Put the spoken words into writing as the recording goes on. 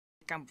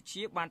កម្ពុ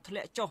ជាបានធ្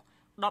លាក់ចុះ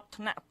10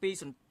ថ្នាក់ពី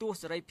សន្ទុះ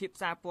សេរីភាព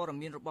សារព័ត៌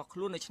មានរបស់ខ្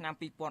លួននៅឆ្នាំ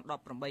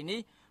2018នេះ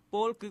ព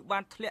លគឺបា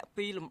នធ្លាក់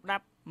ពីលំដា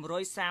ប់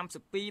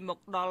132មក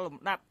ដល់លំ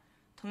ដាប់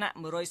ថ្នាក់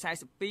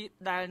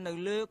142ដែលនៅ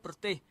លើប្រ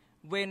ទេស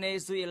វេណេ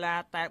ស៊ុយអេឡា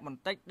តែបន្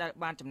តិចដែល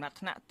បានចំណាត់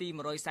ថ្នាក់ទី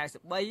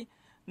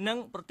143និង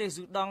ប្រទេស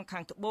ស៊ូដង់ខា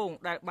ងត្បូង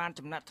ដែលបាន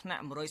ចំណាត់ថ្នា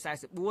ក់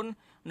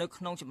144នៅ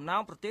ក្នុងចំណោ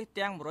មប្រទេស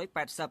ទាំង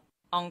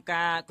180អង្គ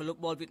ការ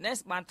Global Witness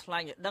បានថ្លែ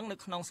ងឲ្យដឹងនៅ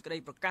ក្នុងសេចក្តី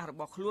ប្រកាសរ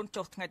បស់ខ្លួន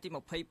ចុះថ្ងៃទី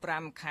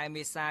25ខែ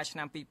មេសាឆ្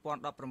នាំ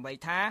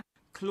2018ថា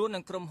ខ្លួននិ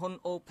ងក្រុមហ៊ុន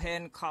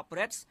Open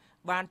Corporates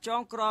បានច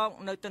ងក្រង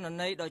នៅទិន្ន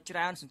ន័យដ៏ច្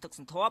រើនសន្ធឹក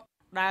សន្ធាប់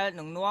ដែល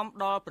នឹងនាំ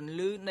ដល់ពន្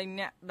លឺនៃ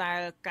អ្នកដែ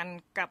លកាន់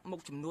កាប់មុខ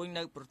ជំនួញ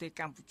នៅប្រទេស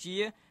កម្ពុជា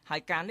ហើ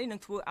យការនេះនឹង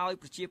ធ្វើឲ្យ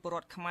ប្រជាពលរ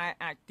ដ្ឋខ្មែរ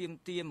អាចទាម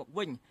ទារមក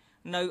វិញ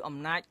នៅអំ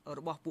ណាចរ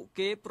បស់ពួក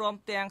គេព្រម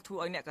ទាំងធ្វើ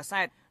ឲ្យអ្នកកា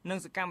សែតនិង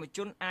សកម្មជ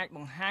នអាចប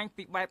ង្ហាញ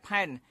ពីបែប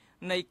ផែន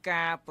នៃ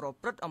ការប្រ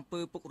ព្រឹត្តអំពើ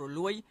ពុករ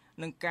លួយ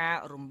និងការ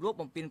រំលោភ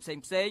បំពានផ្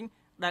សេងៗ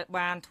ដែល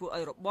បានធ្វើ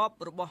ឲ្យរបប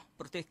របស់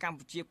ប្រទេសកម្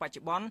ពុជាបច្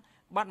ចុប្បន្ន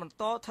បានបន្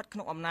តស្ថិតក្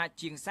នុងអំណាច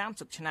ជាង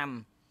30ឆ្នាំ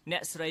អ្ន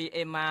កស្រី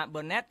Emma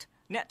Burnett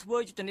អ្នកធ្វើ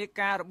យុទ្ធនា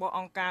ការរបស់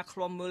អង្គការឃ្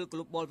លាំមើល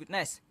Global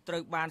Witness ត្រូ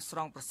វបានស្រ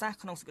ង់ប្រសាសន៍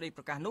ក្នុងសេចក្តី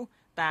ប្រកាសនោះ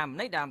តាម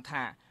ន័យដើម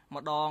ថា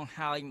ម្ដង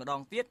ហើយម្ដ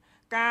ងទៀត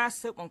ការ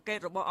ស៊ើបអង្កេត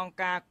របស់អង្គ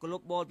ការ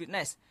Global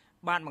Witness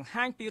បានបង្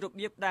ហាញពីរ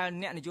បៀបដែល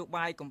អ្នកនយោ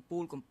បាយកម្ពុ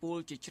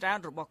ជាជាច្រើន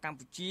របស់កម្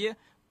ពុជា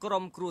ក្រុ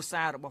មគ្រួ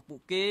សាររបស់ពួ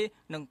កគេ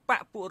និងប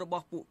កពួករប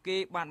ស់ពួកគេ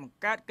បានបង្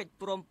កើតកិច្ច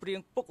ព្រមព្រៀង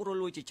ពុករ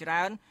លួយជាច្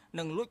រើន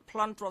និងលួចប្ល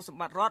ន់ទ្រព្យសម្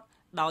បត្តិរដ្ឋ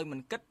ដោយមិន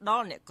គិតដ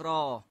ល់អ្នកក្រ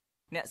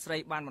អ្នកស្រី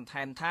បានបន្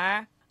ថែមថា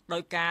ដោ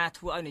យការ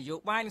ធ្វើឲ្យនយោ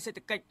បាយនិងសេដ្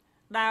ឋកិច្ច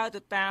ដើរ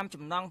ទៅតាម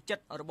ចំណង់ចិ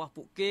ត្តរបស់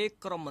ពួកគេ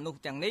ក្រុមមនុស្ស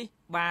ទាំងនេះ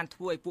បាន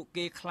ធ្វើឲ្យពួក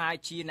គេក្លាយ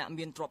ជាអ្នក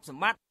មានទ្រព្យស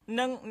ម្បត្តិ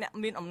និងអ្នក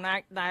មានអំណាច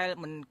ដែល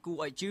មិនគួរ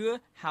ឲ្យជឿ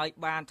ហើយ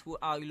បានធ្វើ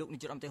ឲ្យលោកនា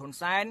យករដ្ឋមន្ត្រីហ៊ុន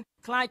សែន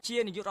ក្លាយជា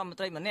នាយករដ្ឋមន្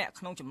ត្រីម្នាក់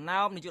ក្នុងចំ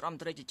ណោមនាយករដ្ឋម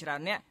ន្ត្រីជាច្រើន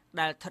អ្នក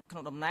ដែលស្ថិតក្នុ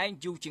ងតំណែង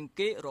យូរជាង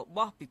គេរប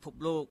ស់ពិភព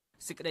លោក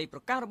សេចក្តីប្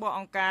រកាសរបស់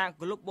អង្គការ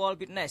Global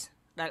Witness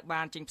ដែល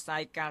បានចេញផ្សា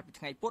យកាលពី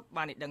ថ្ងៃពុធ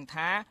បានឲ្យដឹង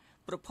ថា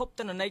ប្រភព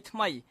ទិន្នន័យថ្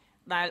មី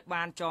ដែល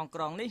បានចងក្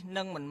រងនេះ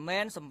នឹងមិនមែ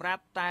នសម្រា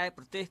ប់តែ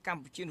ប្រទេសក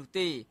ម្ពុជានោះ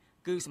ទេ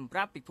គឺសម្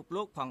រាប់ពិភព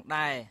លោកផង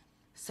ដែរ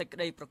សេចក្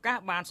តីប្រកាស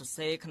បានសរ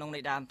សេរក្នុងន័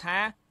យដើមថា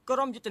ក្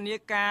រុមយុទ្ធនា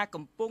ការ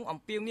កំពុងអំ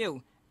ពាវនាវ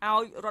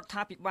ឲ្យរដ្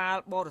ឋាភិបាល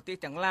បរទេស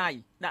ទាំងឡាយ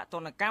ដាក់ទ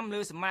ណ្ឌកម្មលើ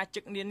សមាជិ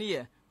កនានា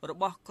រ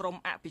បស់ក្រុម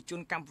អភិជន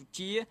កម្ពុ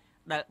ជា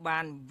ដែលបា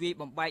នវាយ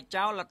បំបែក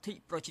ចោលលទ្ធិ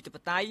ប្រជាធិប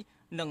តេយ្យ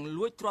និង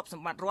លួចទ្រព្យស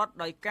ម្បត្តិរដ្ឋ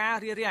ដោយការ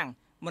រារាំង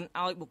មិន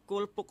ឲ្យបុគ្គ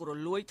លពុករ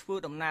លួយធ្វើ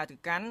ដំណើរទៅ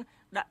កាន់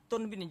ដាក់ទុ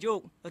នវិនិយោគ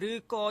ឬ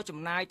ក៏ចំ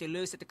ណាយទៅ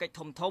លើសេដ្ឋកិច្ច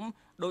ធំៗ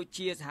ដូច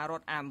ជាសហរ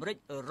ដ្ឋអាមេរិក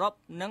អឺរ៉ុប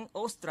និង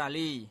អូស្ត្រា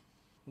លី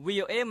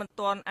VOA មិន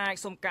ទាន់អាច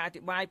សុំការអ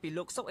ធិប្បាយពី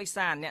លោកសុកអេ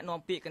សានអ្នកនាំ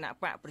ពាក្យគណៈ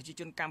បកប្រជា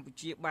ជនកម្ពុ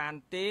ជាបាន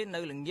ទេនៅ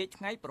ល្ងាច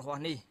ថ្ងៃប្រហ័ស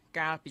នេះ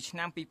កាលពីឆ្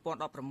នាំ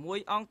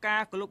2016អង្គកា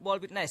រ Global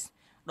Witness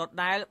ដ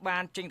ដែលបា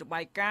នចេញរ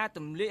បាយការណ៍ទ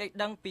ម្លាយឲ្យ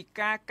ដឹងពី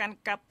ការកាន់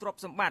កាប់ទ្រព្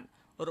យសម្បត្តិ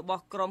រប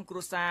ស់ក្រុមគ្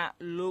រួសារ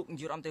លោកនា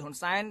យករដ្ឋមន្ត្រីហ៊ុន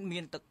សែនមា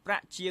នទឹកប្រា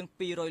ក់ជាង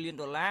$200លាន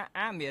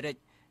អាមេរិក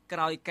ក្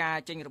រោយការ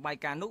ចេញរបាយ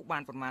ការណ៍នោះបា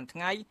នប្រមាណថ្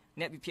ងៃ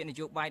អ្នកវិភាគន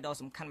យោបាយដ៏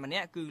សំខាន់ម្នា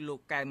ក់គឺលោក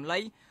កែមលី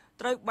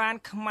ត្រូវបាន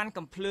ខ្មាន់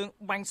កំភ្លើង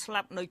បាញ់ស្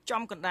លាប់នៅ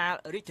ចំកណ្ដាល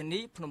រាជធានី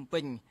ភ្នំពេ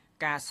ញ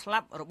ការស្លា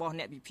ប់របស់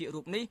អ្នកវិភាគ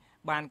រូបនេះ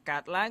បានកើ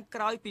តឡើង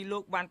ក្រោយពីលោ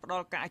កបានផ្ដ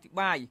ល់ការអធិប្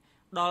បាយ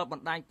ដល់ប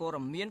ណ្ដាញព័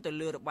ត៌មានទៅ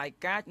លើរបាយ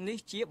ការណ៍នេះ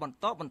ជាបន្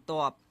តបន្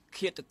ទាប់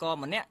ឃាតករ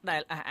ម្នាក់ដែ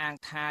លអះអាង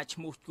ថាឈ្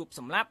មោះជួបស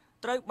ម្លាប់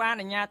ត្រូវបាន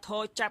អាជ្ញាធ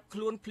រចាប់ខ្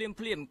លួនភ្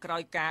លាមក្រោ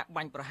យការ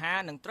បាញ់ប្រហារ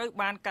និងត្រូវ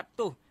បានកាត់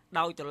ទោស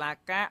ដោយតុលា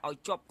ការឲ្យ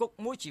ជាប់គុក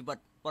មួយជីវិត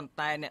ប៉ុន្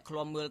តែអ្នកឃ្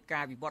លាំមើល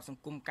ការវិវត្តស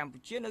ង្គមកម្ពុ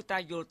ជានៅតែ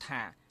យល់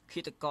ថា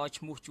ឃាតករ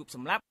ឈ្មោះជួបស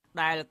ម្លាប់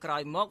ដែលក្រោ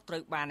យមកត្រូ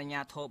វបានអាជ្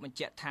ញាធរបញ្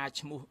ជាក់ថា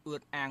ឈ្មោះអឿ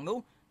តអាងនោះ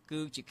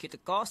គឺជាឃាត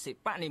ករសិ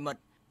ប្បនិមិត្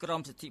តក្រ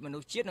មសិទ្ធិមនុ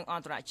ស្សជាតិនិងអ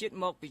ន្តរជាតិ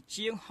មកពី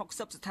ជាង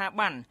60ស្ថា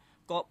ប័ន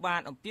ក៏បា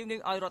នអំពាវនាវ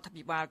ឲ្យរដ្ឋា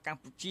ភិបាលក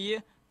ម្ពុជា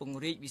ព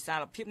ង្រីកវិសា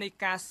លភាពនៃ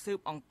ការស៊ើប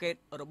អង្កេត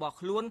របស់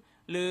ខ្លួន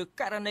លើ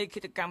ករណីឃា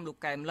តកម្មលោក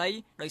កែមលី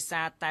ដោយ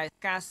សារតែ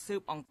ការស៊ើ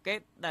បអង្កេត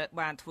ដែល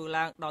បានធ្វើ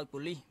ឡើងដោយប៉ូ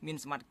លីសមាន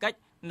សមត្ថកិច្ច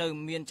នៅ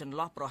មានចន្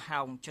លោះប្រហោ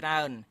ងច្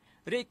រើន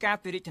រាយការណ៍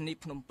ពីរាជធានី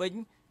ភ្នំពេញ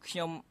ខ្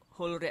ញុំ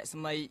ហុលរស្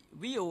មី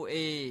VOA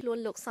ខ្លួន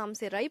លោកសំ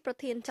សេរីប្រ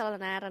ធានចល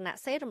នារណ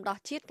សេរីរំដោះ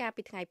ជាតិកាល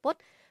ពីថ្ងៃពុធ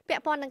ពា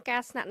ក់ព័ន្ធនឹងកា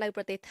រស្នាក់នៅ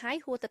ប្រទេសថៃ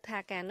ហួសទៅថា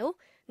ការនោះ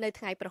នៅ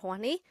ថ្ងៃប្រហ័ស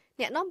នេះ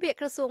អ្នកនាំពាក្យ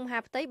ក្រសួងមហា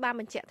ផ្ទៃបាន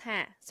បញ្ជាក់ថា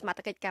សមត្ថ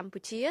កិច្ចកម្ពុ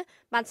ជា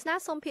បានស្នើ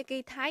សុំភាគី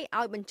ថៃ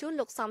ឲ្យបញ្ជូន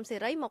លោកសំសេ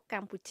រីមកក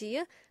ម្ពុជា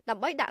ដើ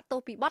ម្បីដាក់ទោស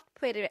ពីបទ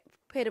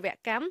ភេរវ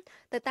កម្ម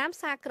ទៅតាម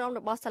សារក្រម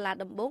របស់សាលា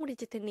ដំបងរា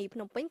ជធានីភ្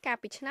នំពេញកាល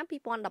ពីឆ្នាំ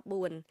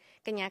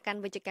2014កញ្ញាកាន់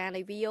វិជ្ជការ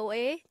នៃ VOA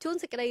ជួន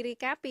សេចក្តីរាយ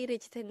ការណ៍ពីរា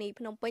ជធានី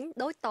ភ្នំពេញ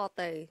ដូចត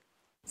ទៅ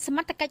សម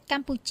ត្ថកិច្ចក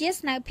ម្ពុជា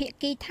ស្នើភា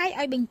គីថៃ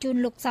ឲ្យបញ្ជូន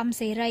លោកសំ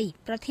សេរី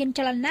ប្រធានច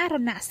លនារ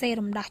ណសេរី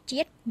រំដោះ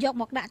ជាតិយក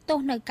មកដាក់ទោស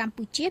នៅកម្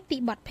ពុជាពី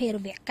បទភេរ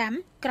វកម្ម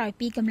ក្រោយ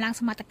ពីកម្លាំង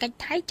សមត្ថកិច្ច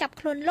ថៃចាប់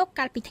ខ្លួនលោក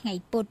កាលពីថ្ងៃ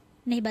ពុធ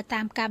នេះបើ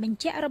តាមការបញ្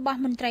ជាក់របស់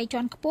មន្ត្រី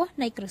ជាន់ខ្ពស់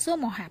នៃក្រសួង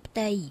មហាផ្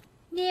ទៃ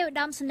នាយឧត្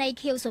តមសេនីយ៍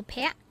ខៀវសុ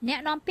ភ័ក្រអ្នក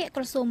នាំពាក្យ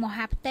ក្រសួងម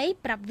ហាផ្ទៃ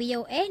ប្រាប់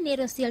VOA នា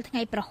រសៀលថ្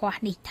ងៃប្រហ័ស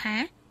នេះ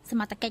ថាស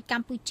មត្ថកិច្ចក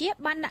ម្ពុជា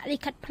បានដាក់លិ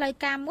ខិតផ្លូវ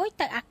ការមួយ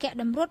ទៅអគ្គ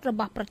តម្រួតរ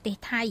បស់ប្រទេស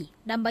ថៃ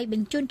ដើម្បីប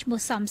ញ្ជូនឈ្មោះ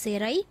សំសេ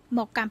រីម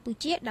កកម្ពុ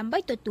ជាដើម្បី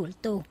ទទួល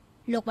ទោស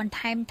លោកបន្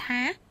ថែម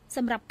ថា ស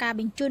ម្រាប់ការ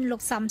បញ្ជូនលោ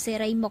កសំសេ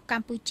រីមកក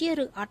ម្ពុជា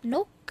ឬអត់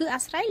នោះគឺអា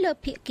ស្រ័យលើ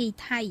ភាគី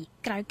ថៃ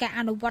ក្រោយការ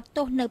អនុវត្ត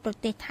ទោសនៅប្រ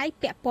ទេសថៃ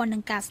ពាក់ព័ន្ធនឹ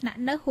ងការស្នាក់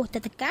នៅហួសទឹ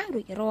កដី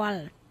រួចរា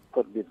ល់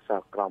គាត់មានសា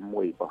រក្រម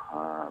មួយរបស់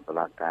តុ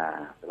លាការ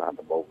សាលា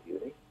ដំបូង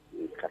នេះ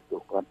គឺកាត់ទោ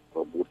សគាត់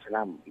9ឆ្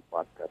នាំពី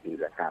គាត់ពី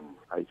រកម្ម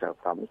ហើយសារ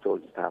ក្រមនេះចូល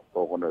ស្ថាបព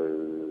ងនៅ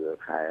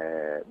ខែ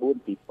4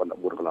 2014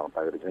កន្លង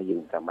ទៅដូច្នេះយើ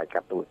ងចាំបាច់កា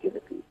ត់ទោសទៀត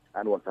គឺអ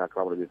នុវត្តសារក្រ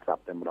មរបៀបស្រា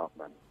ប់តែម្ដង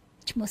បាទ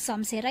ឈ្មោះ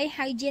សំសេរី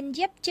ហៅយាន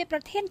យិបជាប្រ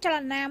ធានចល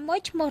នាមួយ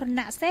ឈ្មោះរ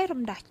ណសេរី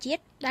រំដោះជា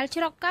តិដែល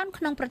ជ្រកកោន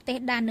ក្នុងប្រទេស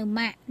ដាណឺ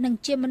ម៉ាកនិង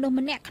ជាមនុស្ស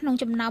ម្នាក់ក្នុង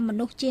ចំណោមម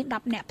នុស្សជាង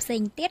10នាក់ផ្សេ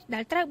ងទៀតដែ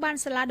លត្រូវបាន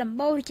សាលាដំ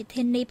បូងរាជ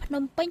ធានីភ្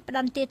នំពេញផ្ត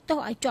ន្ទាទោស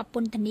ឲ្យជាប់ព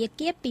ន្ធនា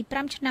គារពី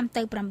5ឆ្នាំ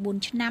ទៅ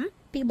9ឆ្នាំ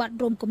ពីបទ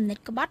រួមគំនិត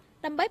ក្បត់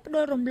ដើម្បីផ្ដួ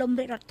លរំលំ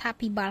រាជរដ្ឋា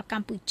ភិបាលក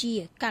ម្ពុជា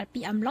កាលពី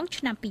អំឡុង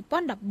ឆ្នាំ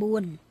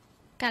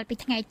2014កាលពី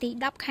ថ្ងៃទី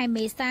10ខែ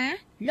មេសា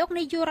លោក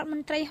នាយករដ្ឋម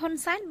ន្ត្រីហ៊ុន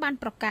សែនបាន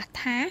ប្រកាស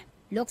ថា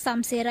លោកសំ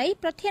សេរី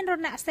ប្រធានរ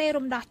ណសេរី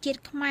រំដោះជាតិ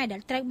ខ្មែរដែ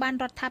លត្រូវបាន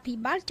រដ្ឋាភិ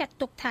បាលចាត់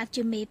ទុកថា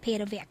ជាមេភេ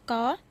រវក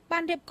បា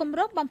នរៀបគម្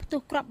រោងបំផ្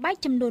ទុះគ្រាប់បែក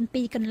ចំនួន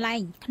2កន្លែ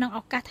ងក្នុងឱ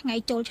កាសថ្ងៃ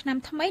ចូលឆ្នាំ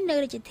ថ្មីនៅ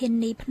រាជធា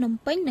នីភ្នំ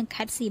ពេញនិង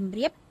ខេត្តសៀម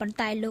រាបប៉ុន្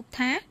តែលោក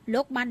ថា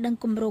លោកបានដឹង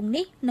គម្រោង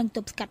នេះនឹងទ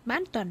ប់ស្កាត់បា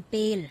នទាន់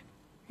ពេល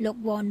លោក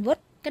វ៉នវុត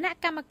គណៈ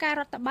កម្មការ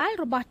រដ្ឋបាល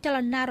របស់ចល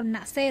នារណ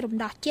សេរីរំ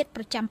ដោះជាតិ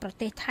ប្រចាំប្រ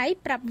ទេសថៃ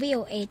ប្រាប់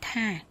VOA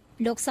ថា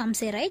លោកសំ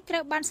សេរីត្រូ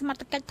វបានសមត្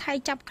ថកិច្ចថៃ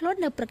ចាប់ខ្លួន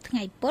នៅព្រឹកថ្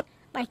ងៃពុធ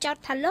ដោយចោទ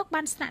ថាលោក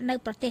បានស្នាក់នៅ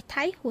ប្រទេស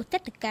ថៃហួសទឹ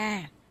កដី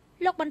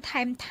លោកបន្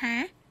ថែមថា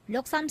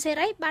លោកសំសេ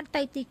រីបាន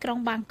ទៅទីក្រុង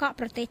បាងកក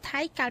ប្រទេសថៃ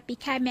កាលពី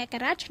ខែមក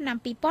រាឆ្នាំ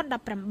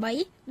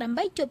2018ដើម្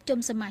បីជួបជុំ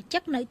សមាជិ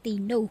កនៅទី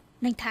នោះ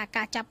និងថា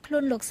ការចាប់ខ្លួ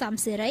នលោកសំ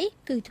សេរី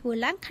គឺធ្វើ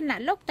ឡើងខណៈ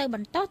លោកទៅប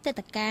ន្តទិ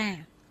ដ្ឋា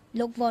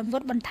លោកវ៉នវុ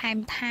តបន្ថែម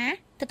ថា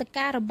ទិដ្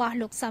ឋារបស់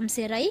លោកសំ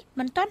សេរី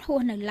មិនទាន់ហួស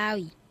នៅឡើយ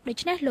ដូ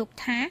ច្នេះលោក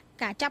ថា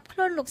ការចាប់ខ្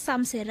លួនលោក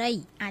សំសេរី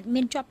អាច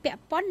មានជាប់ពាក់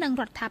ព័ន្ធនឹង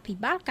រដ្ឋាភិ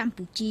បាលកម្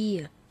ពុជា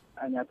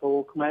អាញាធិបតេ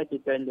យ្យខ្មែរជា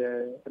តែងតែ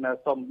ស្នើ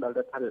សុំដល់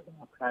រដ្ឋាភិ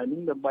បាលថ្ងៃ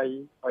នេះដើម្បី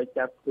ឲ្យ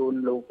ចាប់ខ្លួន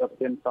លោកប្រ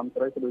ធានសំ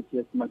ត្រីក៏ដូចជា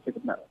សមាជិកគ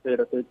ណៈ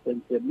ប្រទេសផ្សេង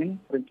ទៀតនេះ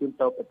បញ្ជូន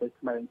ទៅប្រទេស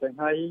ខ្មែរអញ្ចឹង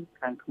ហើយ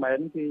ខាងខ្មែរ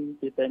នេះគឺ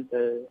ជាតែង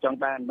តែចង់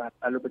បានបាទ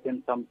លោកប្រធាន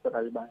សំត្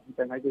រីបាទអញ្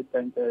ចឹងហើយគឺ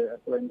តែងតែ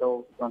ស្វែងរក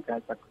ក្នុងការ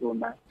ចាប់ខ្លួន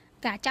បាទ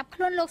ការចាប់ខ្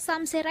លួនលោក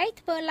សំសេរី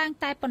ធ្វើឡើង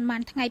តែប៉ុន្មា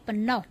នថ្ងៃប៉ុ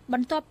ណ្ណោះប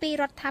ន្ទាប់ពី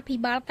រដ្ឋាភិ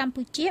បាលកម្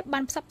ពុជាបា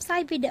នផ្សព្វផ្សា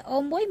យវីដេអូ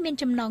មួយមាន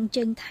ចំណង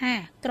ជើងថា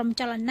ក្រុម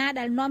ចលនា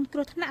ដែលនាំគ្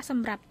រោះថ្នាក់ស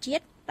ម្រាប់ជា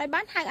តិដោយ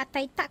បានហៅអ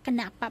តីតគ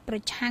ណៈបកប្រ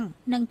ឆាំង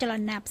និងចល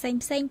នាផ្សេ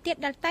ងទៀត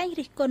ដែលតែង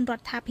រិះគន់រ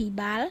ដ្ឋាភិ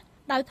បាល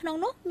ដោយក្នុង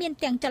នោះមាន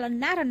ទាំងចល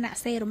នារណ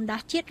សេរីរំ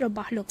ដោះជាតិរប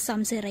ស់លោកសំ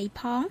សេរី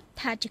ផង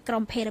ថាជាក្រុ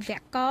មភេរវ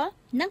ក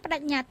និងបដិ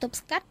ញ្ញាទប់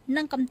ស្កាត់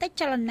និងកំទេច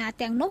ចលនា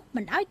ទាំងនោះ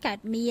មិនឲ្យកើត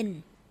មាន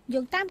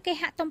យោងតាមគេ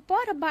ហទំព័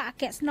ររបស់អ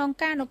គ្គស្នង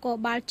ការនគរ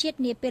បាលជាតិ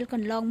នាពេលក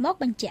ន្លងមក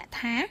បញ្ជាក់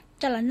ថា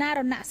ចលនា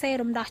រណសេរី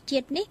រំដោះជា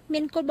តិនេះមា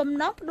នគោលបំ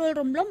ណងផ្ដួល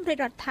រំលំរាជ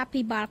រដ្ឋា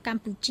ភិបាលក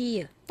ម្ពុជា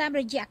តាម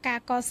រយៈការ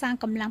កសាង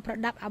កម្លាំងប្រ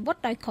ដាប់អាវុធ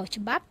ដោយខុស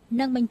ច្បាប់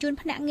និងបញ្ជូន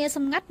ភ្នាក់ងារស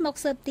ម្ងាត់មក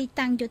ស៊ើបទី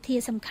តាំងយោធា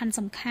សំ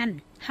ខាន់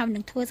ហើយនឹ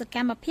ងធ្វើសក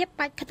ម្មភាព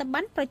បាច់ខិតប័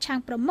ណ្ណប្រឆាំង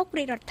ប្រមុខ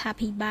រាជរដ្ឋា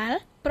ភិបាល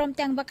ព្រម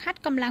ទាំងវឹកហាត់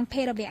កម្លាំង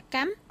ភេរវក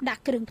ម្មដា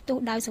ក់គ្រឿងផ្ទុះ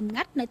ដោយសម្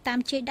ងាត់នៅតាម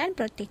ជើងដែន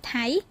ប្រទេស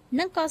ថៃ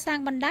និងកសាង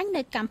បណ្ដាញ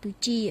នៅកម្ពុ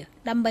ជា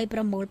ដើម្បីប្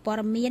រមូលព័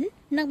ត៌មាន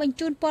និងបញ្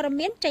ជូនព័ត៌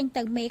មានចេញ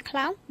ទៅមេខ្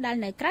លោងដែល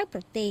នៅក្រៅប្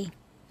រទេស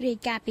រាយ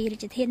ការណ៍ពីរា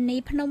ជធានី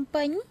ភ្នំ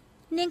ពេញ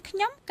នាងខ្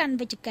ញុំកាន់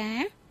វិជ្ជការ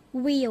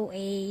VOA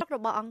រ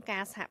បស់អង្គកា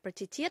រសហប្រ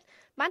ជាជាតិ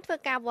បានធ្វើ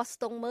ការវាស់ស្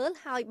ទង់មើល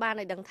ហើយបាន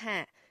ឲ្យដឹងថា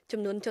ចំ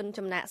នួនជន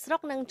ចំណាក់ស្រុ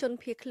កនិងជន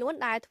ភៀសខ្លួន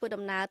ដែលធ្វើ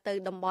ដំណើរទៅ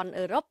តំបន់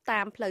អឺរ៉ុប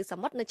តាមផ្លូវស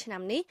មុទ្រនៅឆ្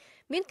នាំនេះ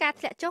មានការ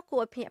ធ្លាក់ចុះគួ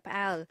រឲ្យភ្ញាក់ផ្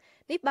អើល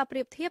នេះបើប្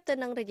រៀបធៀបទៅ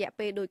នឹងរយៈ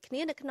ពេលដូចគ្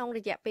នានៅក្នុងរ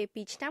យៈពេល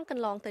2ឆ្នាំក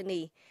ន្លងទៅ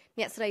នេះ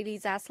អ្នកស្រីរី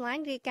សាស្លា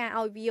ញ់រាយការណ៍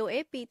ឲ្យ VOA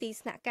ពីទី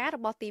ស្នាក់ការរ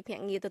បស់ទីភ្នា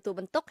ក់ងារទទួល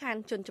បន្ទុកខាង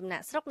ជនចំណា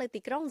ក់ស្រុកនៅទី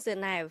ក្រុងហ្សឺ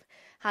ណែវ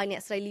ហើយអ្ន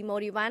កស្រីលីម៉ូ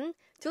រីវ៉ាន់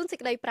ជួនសេច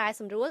ក្តីប្រែ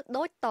សម្រួល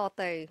ដូចត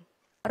ទៅ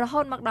រហូ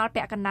តមកដល់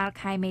ពាក់កណ្ដាល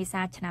ខែមេ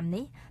សាឆ្នាំ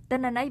នេះទិ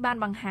ន្នន័យបាន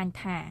បង្ហាញ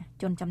ថា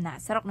ជនចំណាក់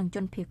ស្រុកនិងជ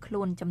នភៀសខ្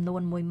លួនចំនួ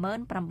ន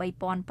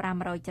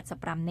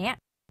 18,575 នាក់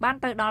បាន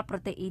ទៅដល់ប្រ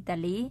ទេសអ៊ីតា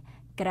លី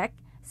ក្រិក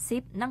ស៊ី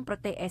បនិងប្រ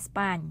ទេសអេស្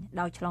ប៉ាញ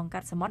ដោយឆ្លងកា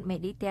ត់សមុទ្រមេ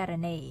ឌីទែរ៉ា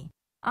ណេ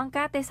អង្គ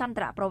ការទេសន្ត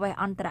រប្រវេសន៍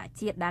អន្តរ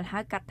ជាតិដែលហៅ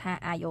កាត់ថា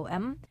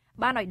IOM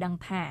បានឲ្យដឹង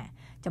ថា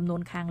ចំនួ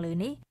នខាងលើ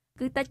នេះ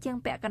គឺតិចជាង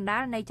ពាក់កណ្ដា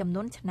លនៃចំ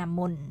នួនឆ្នាំ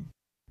មុន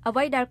អ្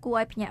វីដែលគួរ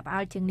ឲ្យភ្ញាក់ផ្អើ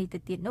លជាងនេះទៅ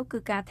ទៀតនោះគឺ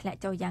ការធ្លាក់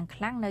ចុះយ៉ាង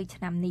ខ្លាំងនៅ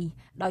ឆ្នាំនេះ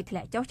ដោយធ្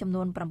លាក់ចុះចំ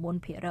នួន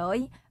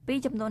 9% ពី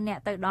ចំនួនអ្នក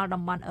ទៅដល់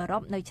តំបន់អឺរ៉ុ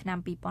បនៅឆ្នាំ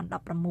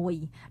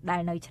2016ដែ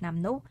លនៅឆ្នាំ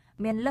នោះ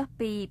មានលើស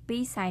ពី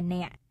 200,000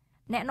 នាក់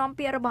អ្នកនាំ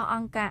ពាក្យរបស់អ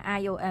ង្គការ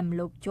IOM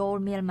លោក Joel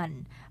Millman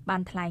បា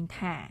នថ្លែង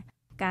ថា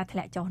ការធ្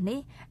លាក់ចុះនេះ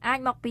អាច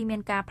មកពីមា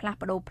នការផ្លាស់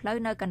ប្ដូរផ្លូវ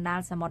នៅកណ្ដាល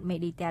សមុទ្រមេ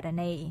ឌីទែរ៉ា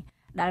ណេ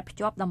ដែលភ្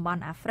ជាប់តំប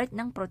ន់អាហ្វ្រិក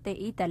និងប្រទេស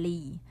អ៊ីតាលី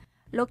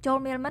លោក Joel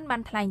Millman បា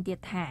នថ្លែងទៀត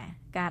ថា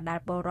ការដែល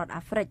ពលរដ្ឋ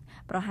អាហ្វ្រិក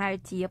ប្រហែល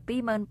ជា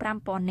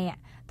 25,000 នាក់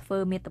ធ្វើ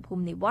មាតុភូ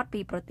មិនិវត្តន៍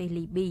ពីប្រទេស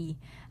លីប៊ី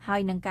ហើ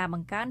យនឹងការប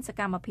ង្កើនស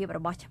កម្មភាពរ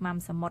បស់ឆ្មាំ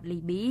សមុទ្រលី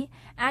ប៊ី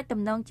អាច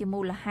ទំនងជាមូ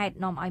លហេតុ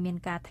នាំឲ្យមាន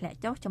ការធ្លាក់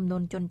ចុះចំនួ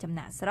នជនចំ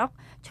ណាក់ស្រុក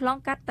ឆ្លង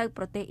កាត់ទៅ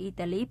ប្រទេសអ៊ី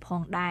តាលីផ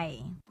ងដែរ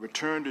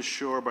Return to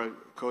shore by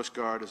Coast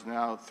Guard is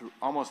now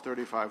almost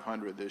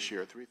 3,500 this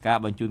year. ការ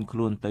បញ្ជូនខ្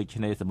លួនទៅ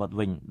ឆ្នេរសមុទ្រ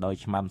វិញដោយ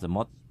ឆ្មាំស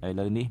មុទ្រឥ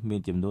ឡូវនេះមា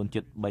នចំនួន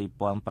ជិត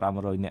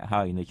 3,500 នាក់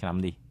ហើយនៅឆ្នាំ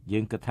នេះយើ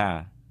ងគិតថា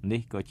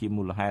នេះក៏ជា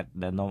មូលហេតុ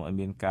ដែលនាំឲ្យ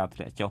មានការធ្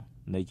លាក់ចុះ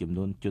នៃចំ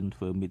នួនជនធ្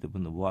វើមាតុភូ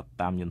មិនិវត្តន៍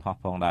តាមយន្តហោះ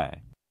ផងដែរ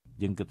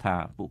យើងគិតថា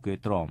ពួកគេ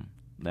ទ្រាំ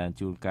ដែល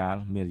ជួនកាល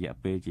មានរយៈ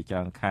ពេលជាច្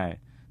រើនខែ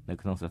នៅ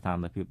ក្នុងស្ថា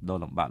នភាពដ៏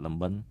លំបាកលំ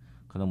បិន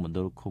ក្នុងមណ្ឌ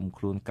លឃុំ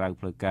ខ្លួនក្រៅ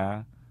ផ្លូវការ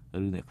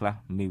ឬអ្នកខ្លះ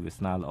មានវាស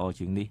នាល្អ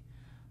ជាងនេះ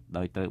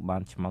ដោយត្រូវបា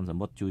នឆ្មាំស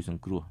មុទ្រជួយស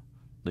ង្គ្រោះ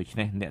ដូច្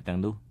នេះអ្នកទាំង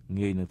នោះ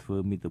ងាយនឹងធ្វើ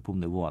មាតុភូ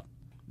មិនិវត្តន៍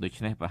ដូ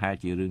ច្នេះប្រហែល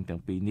ជារឿងទាំ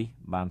ងពីរនេះ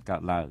បានកើ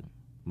តឡើង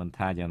មិន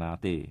ថាយ៉ាងណា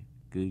ទេ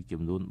គឺ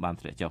ចំនួនបាន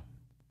ធ្លាក់ចុះ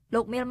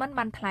លោកមៀលមិន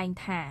បានថ្លែង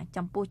ថា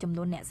ចំពោះចំ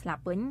នួនអ្នកស្លា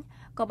ប់វិញ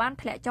ក៏បាន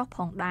ធ្លាក់ចុះផ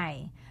ងដែរ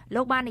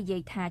លោកបាននិយា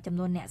យថាចំ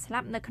នួនអ្នកស្លា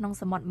ប់នៅក្នុង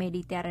សមុទ្រមេ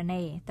ឌីទែរ៉ា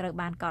ណេត្រូវ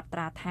បានកត់ត្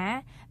រាថា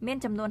មាន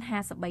ចំនួន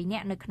53នា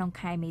ក់នៅក្នុង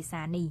ខែមេ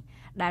សានេះ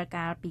ដែល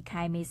កាលពី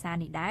ខែមេសា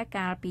នេះដែរ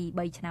កាលពី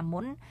3ឆ្នាំមុ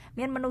ន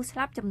មានមនុស្សស្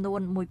លាប់ចំនួ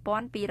ន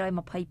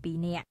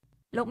 1222 នាក់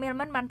លោកមៀល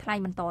មិនបានថ្លែង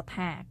បន្ត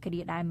ថាគ្រា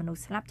ដែលមនុស្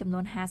សស្លាប់ចំនួ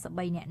ន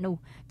53នាក់នោះ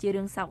ជា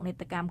រឿងសោកនា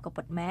ដកម្មក៏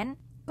ពិតមែន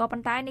ក៏ប៉ុ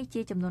ន្តែនេះ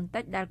ជាចំនួន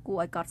តិចដែលគួរ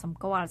ឲ្យកត់សម្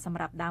គាល់សម្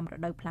រាប់ដើមរ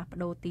ដូវផ្លាស់ប្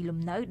ដូរទីលំ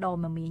នៅដ៏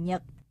មមាញឹ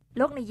ក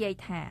លោកនិយាយ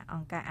ថាអ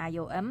ង្គការ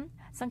IOM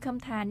សង្ឃឹម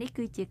ថានេះ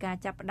គឺជាការ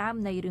ចាប់ផ្ដើម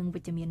នៃរឿង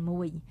វិជ្ជមាន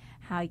មួយ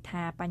ហើយ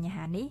ថាបញ្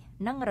ហានេះ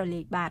នឹងរ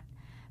លាយបាត់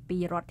ពី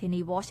រដ្ឋធានី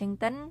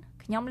Washington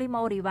ខ្ញុំលី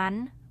ម៉ូរីវ៉ាន់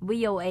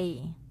VOA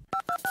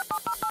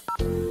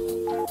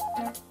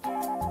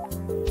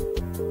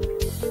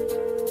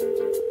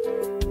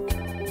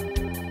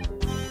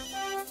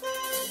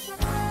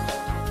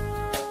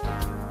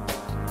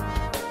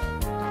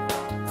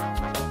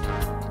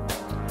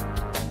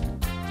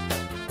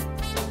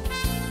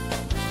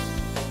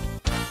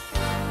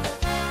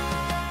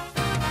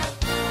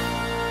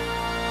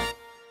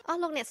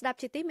លោកអ្នកស្ដាប់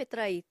ជាទីមេត្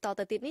រីត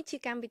ទៅទៀតនេះជា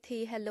កម្មវិធី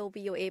Hello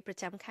VOA ប្រ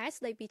ចាំខែ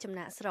ស្ដីពីចំ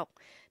ណាក់ស្រុក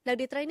នៅ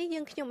រាត្រីនេះយើ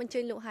ងខ្ញុំអញ្ជើ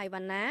ញលោកហៃ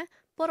វ៉ាណា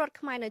ពលរដ្ឋ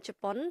ខ្មែរនៅជ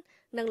ប៉ុន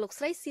និងលោក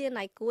ស្រីសៀ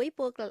ណៃគួយ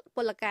ព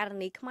លករ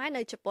នីខ្មែរ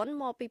នៅជប៉ុន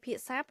មកពិភា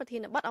ក្សាប្រធា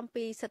នបទអំ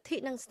ពីសិទ្ធិ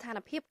និងស្ថាន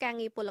ភាពការ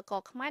ងារពលក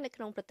រខ្មែរនៅ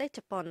ក្នុងប្រទេសជ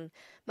ប៉ុន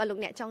បើលោក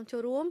អ្នកចង់ចូ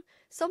លរួម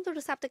សូមទូរ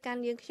ស័ព្ទទៅកា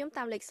ន់យើងខ្ញុំ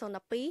តាមលេខ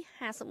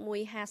012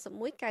 51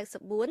 51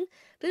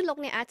 94ឬលោក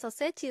អ្នកអាចសរ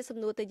សេរជាសំ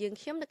ណួរទៅយើង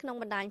ខ្ញុំនៅក្នុង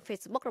បណ្ដាញ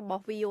Facebook រប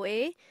ស់ VOA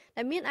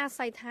ដែលមានអា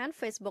ស័យដ្ឋាន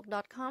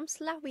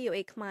facebook.com/VOA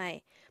ខ្មែរ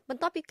បន្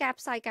ទាប់ពីការ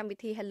ផ្សាយកម្មវិ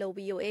ធី Hello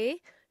VOA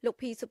លោក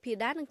ភីសុភា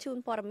ដានឹងជួន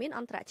ព័ត៌មាន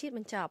អន្តរជាតិប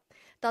ញ្ចប់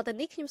តទៅ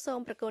នេះខ្ញុំសូម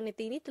ប្រកល់នី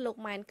តិនេះទៅលោក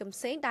ម៉ែនកឹម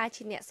សេងដែល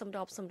ជាអ្នកសម្រ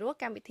បសម្រួល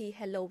កម្មវិធី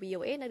Hello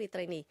VOA នៅរាត្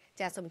រីនេះ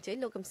ចាសសូមអញ្ជើញ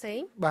លោកកឹមសេង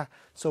បាទ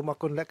សូមអរ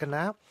គុណលក្ខ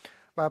ណៈ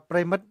បាទប្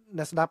រិមិត្ត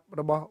អ្នកស្ដាប់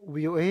របស់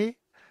VOA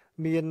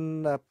មាន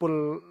ពល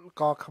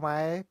ករខ្មែ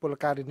រពល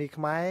ការិនី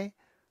ខ្មែរ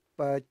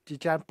ជា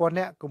ច្រើនពាន់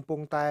នាក់កំពុង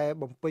តែ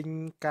បំពេញ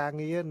ការ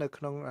ងារនៅ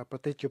ក្នុងប្រ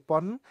ទេសជប៉ុ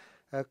ន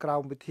ក្រោ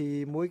មវិធី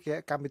មួយ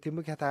កម្មវិធី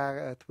មួយគេថា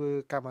ធ្វើ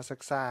កម្មសិ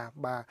ក្សា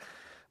បាទ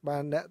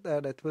អ្នក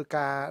ដែលធ្វើ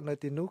ការនៅ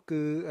ទីនោះ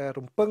គឺ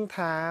រំពឹង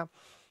ថា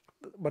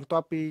បន្ទា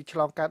ប់ពីឆ្ល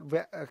ងកាត់វ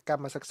គ្គក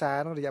ម្មសិក្សា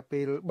ក្នុងរយៈពេ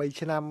ល3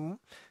ឆ្នាំ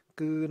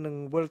គឺនឹង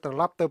វិលត្រ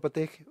ឡប់ទៅប្រ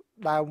ទេស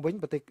ដើមវិញ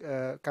ប្រទេស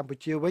កម្ពុ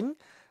ជាវិញ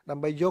ដើ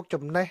ម្បីយក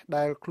ចំណេះ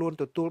ដែលខ្លួន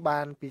ទទួលបា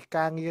នពី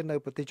ការងារនៅ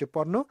ប្រទេសជ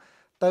ប៉ុននោះ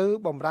ទៅ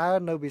បម្រើ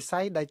នៅវិស័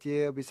យដែលជា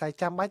វិស័យ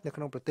ចាំបាច់នៅ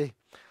ក្នុងប្រទេស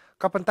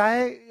ក៏ប៉ុន្តែ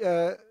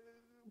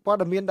ព័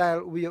ត៌មានដែល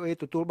VOA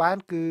ទទួលបាន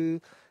គឺ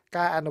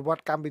ការអនុវត្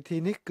តកម្មវិធី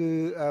នេះគឺ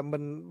មិ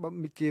ន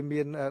ជា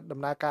មានដំ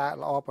ណើរការ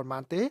ល្អប៉ុន្មា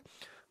នទេ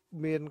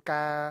មាន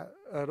ការ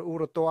រអ៊ូ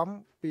រទាំ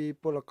ពី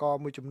ពលករ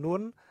មួយចំនួន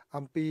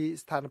អំពី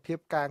ស្ថានភាព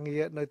ការងា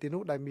រនៅទី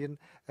នោះដែលមាន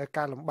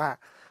ការលំបាក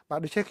បាទ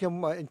ដូច្នេះខ្ញុំ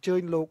អញ្ជើ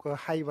ញលោក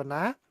ហៃវ៉ា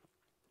ណា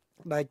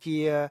ដែលជា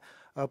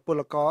ព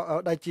លករ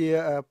ដែលជា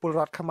ពលរ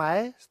ដ្ឋខ្មែរ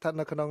ស្ថិត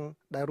នៅក្នុង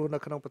ដែលរស់នៅ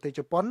ក្នុងប្រទេស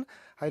ជប៉ុន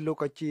ហើយលោក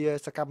ក៏ជា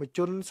សកម្មជ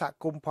នសហ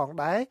គមន៍ផង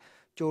ដែរ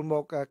ចូលម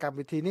កកម្ម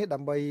វិធីនេះដើ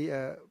ម្បី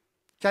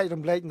ចែក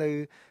រំលែកនៅ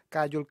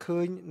ការយល់ឃើ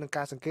ញនិង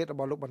ការសង្កេតរ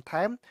បស់លោកបន្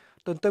ថែម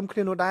ទន្ទឹមគ្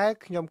នានោះដែរ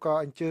ខ្ញុំក៏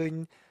អញ្ជើញ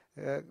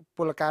ព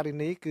លការិ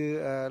នីគឺ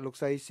លោក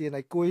ស្រីសៀ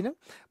ណៃគួយហ្នឹង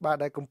បាទ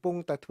ដែលកំពុង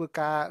តែធ្វើ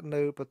ការ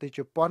នៅប្រទេសជ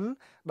ប៉ុន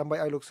ដើម្បី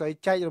ឲ្យលោកស្រី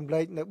ចែករំ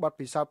លែកនៅបទ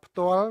ពិសោធន៍ផ្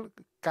ទាល់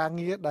ការ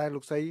ងារដែលលោ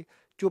កស្រី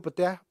ជួបប្រ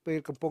ទះពេល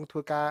កំពុងធ្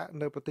វើការ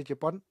នៅប្រទេសជ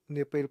ប៉ុន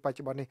នាពេលបច្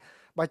ចុប្បន្ននេះ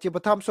បាទជាប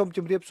ឋមសូមជ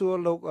ម្រាបសួរ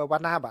លោកវ៉ា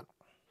ណាបាទ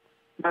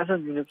សូម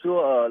ជម្រាបសួរ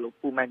លោក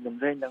ពូម៉ែនកំ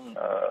សែងនិង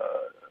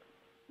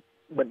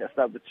បណ្ឌិតស្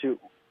ដាប់វិទ្យុ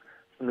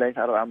សម្លេងស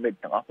ហរដ្ឋអាមេរិក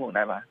ទាំងអស់ផង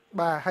ដែរបាទ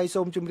ហើយ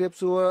សូមជម្រាប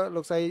សួរ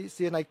លោកស្រី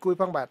សៀណៃគួយ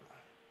ផងបាទ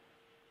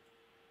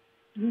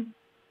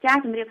ចា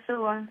ជម្រាបសួរ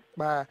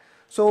បាទ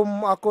សូម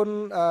អរគុណ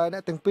អ្ន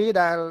កទាំងពីរ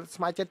ដែល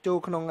ស្ម័គ្រចិត្តចូល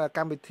ក្នុងក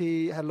ម្មវិធី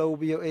Hello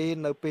VOA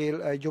នៅពេល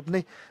យប់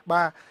នេះ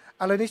បាទ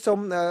ឥឡូវនេះសូម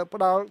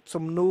ផ្ដល់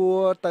សំណួរ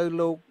ទៅ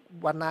លោក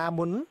វណ្ណា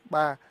មុន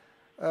បាទ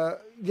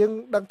យើង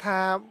ដឹងថា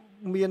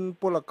មាន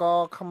ពលករ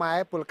ខ្មែរ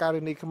ពលកា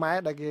រិនីខ្មែរ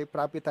ដែលគេប្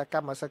រើពាក្យថាក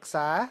ម្មសិក្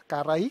សា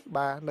ការី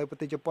បាទនៅប្រ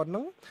ទេសជប៉ុនហ្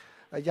នឹង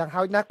យ៉ាង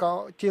ហោចណាស់ក៏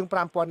ជាង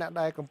 5000 នាក់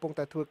ដែរកំពុង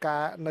តែធ្វើកា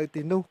រនៅ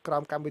ទីនោះក្រោ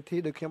មកម្មវិធី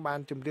ដោយខ្ញុំបាន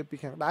ជម្រាបពី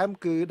ខាងដើម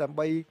គឺដើម្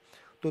បី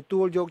ទទួ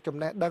លយកចំ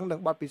ណេះដឹងនិង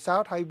បទពិសោ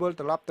ធន៍ហើយវិល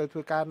ត្រឡប់ទៅធ្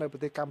វើការនៅប្រ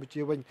ទេសកម្ពុ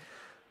ជាវិញ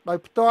ដោយ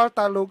ផ្ទាល់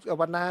តើលោក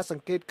វណ្ណាស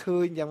ង្កេតឃើ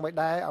ញយ៉ាងម៉េច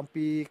ដែរអំ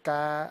ពី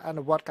ការអ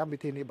នុវត្តកម្មវិ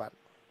ធីនេះបាទ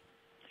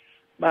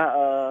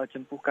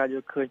ចំពោះការយ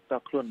ល់ឃើញត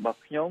ខ្លួនរបស់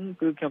ខ្ញុំ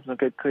គឺខ្ញុំស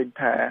ង្កេតឃើញ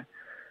ថា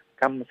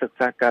កម្មសិក្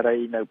សាការី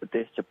នៅប្រ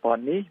ទេសជប៉ុន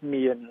នេះ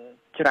មាន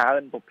ច្រើ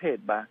នប្រភេទ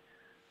បាទ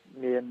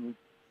មាន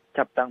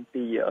ចាប់តាំង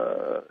ពី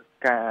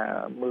ការ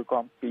មើល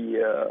កំពី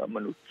ម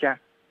នុស្សចាស់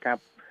ការ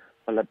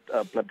ផ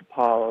លិតផ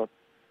ល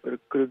ឬ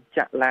គ្រឿងច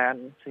ក្រឡាន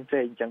ផ្សេ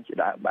ងៗអញ្ចឹងជា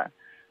ដើមបាទ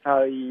ហើ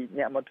យ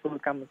អ្នកមកធ្វើ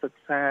កម្មសិ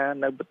ក្សា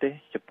នៅប្រទេស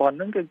ជប៉ុន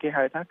ហ្នឹងគឺគេ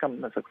ហៅថាកម្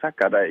មសិក្សា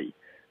ការី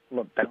ម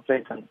កតាំងផ្សេង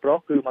ទាំងប្រុស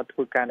គឺមកធ្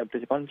វើការនៅប្រទេ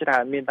សជប៉ុនច្រើ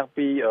នមានតាំង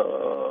ពី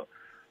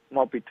ម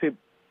កពីទ្វីប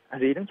អា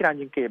ស៊ីហ្នឹងច្រើន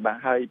ជាងគេបាទ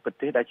ហើយប្រ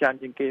ទេសដែលច្រើន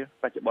ជាងគេ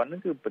បច្ចុប្បន្នហ្នឹ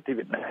ងគឺប្រទេស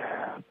វៀតណា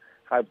ម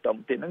ហើយបន្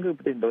តទៀតហ្នឹងគឺ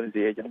ប្រទេសឥណ្ឌូនេ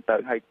ស៊ីអញ្ចឹងទៅ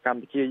ហើយកម្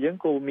ពុជាយើង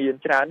ក៏មាន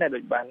ច្រើនដែរ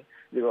ដូចបាន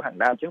លើខាង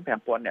ដើមអញ្ចឹង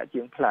 5000 អ្នក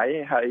ជាងផ្លៃ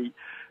ហើយ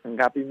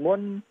កាលពីមុ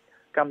ន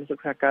កម្មសិ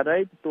ក្សាការី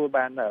ទទួល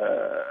បាន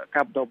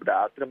ការបណ្ដុះបណ្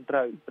ដាលត្រឹមត្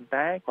រូវប៉ុន្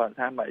តែគាត់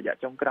ថាមួយរយៈ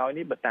ចុងក្រោយ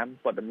នេះបើតាម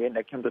ព័ត៌មាន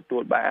ដែលខ្ញុំទទួ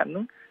លបាន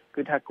នោះ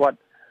គឺថាគាត់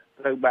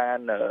ត្រូវបាន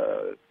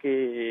គេ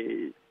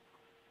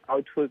ឲ្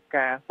យធ្វើ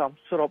ការសំ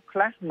ស្របខ្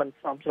លះមិន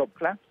សំស្រប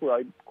ខ្លះធ្វើឲ្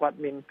យគាត់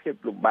មានភាព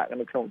លំបាក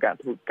នៅក្នុងការ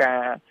ធ្វើកា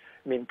រ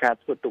មានការ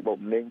ធ្វើទុកបុក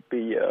ម្នេញ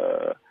ពី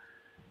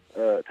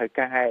ថៅ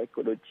កែក៏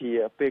ដូចជា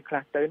ពេលខ្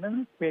លះទៅហ្នឹង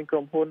មានក្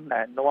រុមហ៊ុន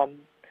ដែលនាំ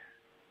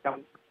កម្ម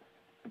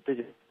ប្រទេស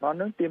មកហ្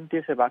នឹងទាមទា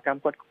រសេវាកម្ម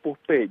គាត់ខ្ពស់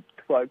ពេក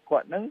ធ្វើឲ្យគា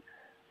ត់ហ្នឹង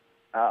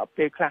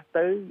ពេលខ្លះ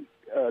ទៅ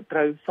ត្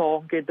រូវសង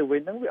គេទៅវិ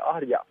ញហ្នឹងវាអ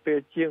ស់រយៈពេល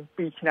ជាង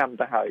2ឆ្នាំ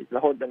ទៅហើយរ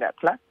ហូតដល់អ្នក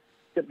ខ្លះ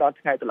ជិតដល់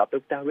ថ្ងៃត្រឡប់ទៅ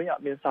ផ្ទះវិញអ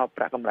ត់មានសល់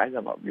ប្រាក់កម្រៃស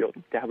ម្រាប់យកទៅ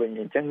ផ្ទះវិញ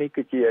អញ្ចឹងនេះ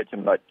គឺជា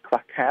ចំណុចខ្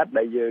វះខាត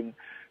ដែលយើង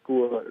គួ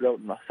ររក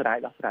ដំណោះស្រាយ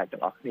ទាំ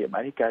ងអស់គ្នាបា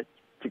ទនេះ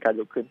ជាការ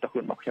យកឃើញតខ្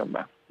លួនរបស់ខ្ញុំ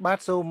បាទ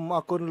សូមអ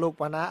រគុណលោក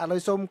វណ្ណាឥឡូ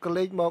វសូមក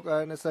លេចមក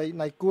អ្នកស្រី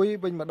ណៃគួយ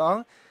វិញម្ដង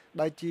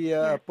ដែលជា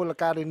ពល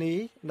ការិនី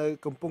នៅ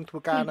កំពុងធ្វើ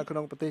ការនៅក្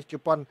នុងប្រទេសជ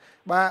ប៉ុន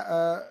បាទ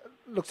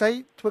លោកស្រី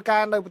ធ្វើកា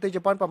រនៅប្រទេសជ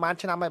ប៉ុនប្រហែល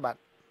ឆ្នាំហើយបាទ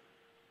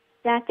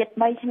ចាជិត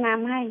3ឆ្នាំ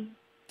ហើយ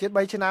ជិត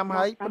3ឆ្នាំ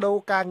ហើយបដូរ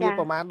ការងារ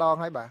ប្រហែលដង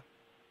ហើយបាទ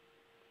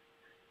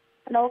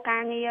បដូរកា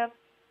រងារ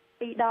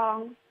2ដង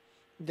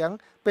អញ្ចឹង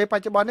ពេលប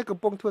ច្ចុប្បន្ននេះកំ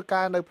ពុងធ្វើ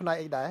ការនៅផ្នែក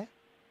អីដែរ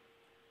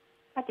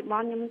បច្ចុប្ប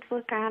ន្នខ្ញុំធ្វើ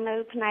ការនៅ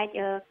ផ្នែក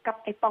កັບ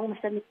អេប៉ុងម៉ា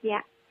ស៊ីនត្រជា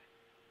ក់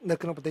នៅ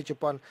ក្នុងប្រទេសជ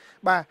ប៉ុន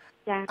បាទ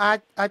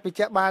អាចបញ្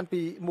ជាក់បាន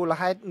ពីមូល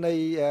ហេតុនៃ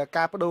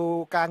ការបដូរ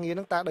ការងារហ្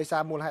នឹងតើដោយសា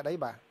រមូលហេតុអី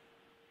បាទ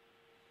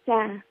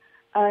ចា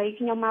ហើយ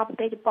ខ្ញុំមកប្រ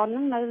ទេសជប៉ុនហ្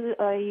នឹងនៅ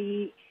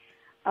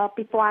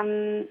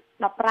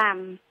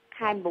2015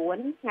ខែ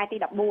9ថ្ងៃទី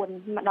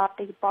14មកដល់ប្រ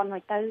ទេសជប៉ុនហើ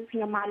យទៅខ្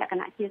ញុំមកលក្ខ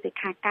ណៈជាសិក្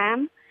ខាកាម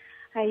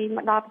ហើយម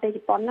កដល់ប្រទេសជ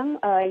ប៉ុនហ្នឹង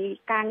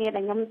ការងារ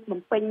ដែលខ្ញុំ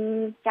បំពេញ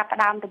ចាប់ផ្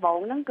ដើមដំបូង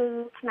ហ្នឹងគឺ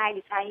ផ្នែក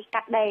វិស័យ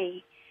កាត់ដេ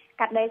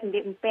រសម្លៀ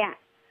កបំពាក់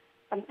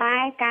ប៉ុន្តែ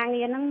ការ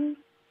ងារហ្នឹង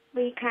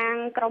ពីខាង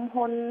ក្រុម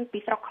ហ៊ុនពី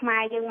ស្រុកខ្មែ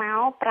រយើងមក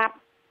ប្រាប់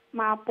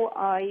មកពួក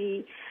ឲ្យ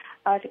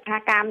សិក្ខា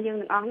កាមយើង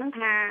ទាំងអស់ហ្នឹង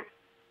ថា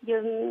យើ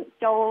ង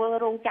ចូល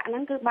រោងចក្រហ្នឹ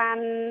ងគឺបាន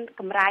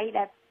កម្រៃ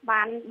ដែល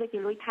បានដូចជា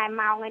លុយថែម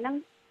ម៉ោងអីហ្នឹង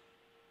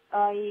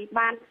ហើយ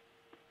បាន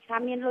ថា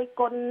មានលុយ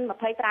គុណ 25%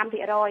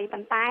 ប៉ុ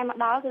ន្តែមក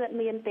ដល់គឺអត់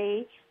មានទេ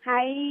ហើ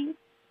យ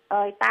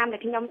តាមដែល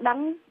ខ្ញុំដឹង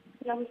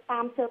ខ្ញុំតា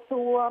មស៊ើប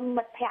សួរ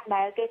មិត្តភ័ក្តិ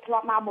ដែលគេធ្លា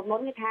ប់មកមុន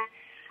គេថា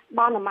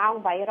បានម៉ោង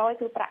800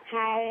គឺប្រាក់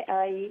ខែ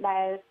ដែ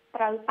ល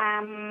ត្រូវតា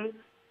ម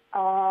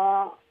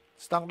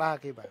ស្តង់ដារ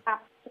គេបាទ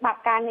ច្បាប់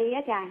ការងារ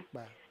ចា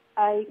បាទ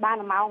ហើយបាន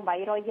ម៉ោង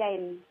800យេន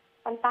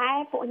ប៉ុន្តែ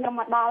ពួកខ្ញុំ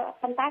មកដល់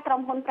ប៉ុន្តែក្រុ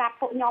មហ៊ុនប្រាប់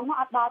ពួកខ្ញុំ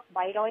អត់ដល់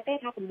800ទេ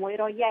ថា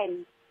600យេន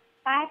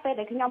តែពេល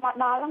ដែលខ្ញុំមក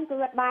ដល់ហ្នឹងគឺ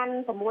អត់បាន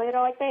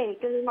600ទេ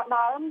គឺមកដ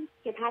ល់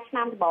គេថាឆ្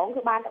នាំដំបូង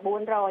គឺបានតែ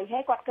400ហើ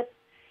យគាត់គិត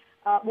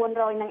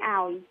400នឹង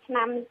ឲ្យឆ្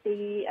នាំទី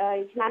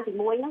1ហ្នឹង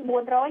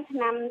400ឆ្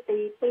នាំទី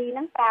2ហ្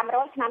នឹង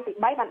500ឆ្នាំទី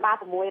3បាន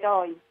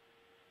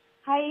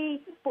600ហើយ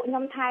ពួកខ្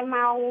ញុំថែម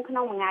ម៉ោងក្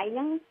នុងមួយថ្ងៃហ្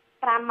នឹង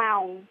5ម៉ោ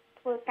ង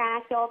ធ្វើការ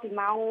ចូលពី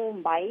ម៉ោង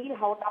8រ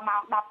ហូតដល់ម៉ោ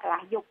ង10កន្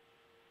លះយប់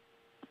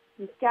អ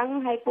ញ្ចឹង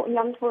ហើយពួកខ្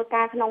ញុំធ្វើ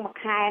ការក្នុងមួយ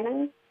ខែហ្នឹង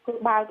គឺ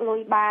បើកលុយ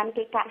បាន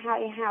គេកាត់ហើយ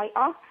អ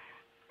ស់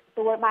ទ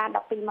ទួលបាន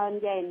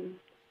 120,000 យេន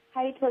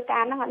ហើយធ្វើកា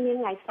រហ្នឹងអត់មាន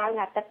ថ្ងៃសៅរ៍ថ្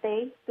ងៃអាទិត្យទេ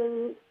គឺ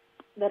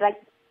direct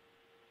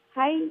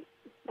ហើយ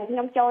តែខ្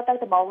ញុំចូលទៅ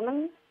ដំបូងហ្នឹង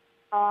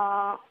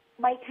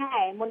3ខែ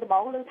មុនដំបូ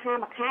ងឮថា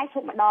មួយខែឈ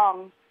ប់ម្ដង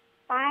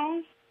តែ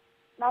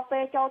ដល់ពេ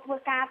លចូលធ្វើ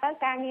ការទៅ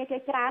ការងារជា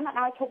ច្រើនអត់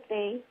ឲ្យឈប់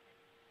ទេរ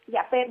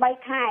យៈពេល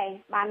3ខែ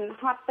បាន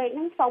ហត់ពេកហ្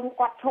នឹងសូម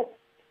គាត់ឈប់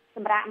ស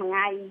ម្រាប់មួយថ្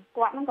ងៃ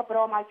គាត់ហ្នឹងក៏ព្រ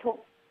មឲ្យឈប់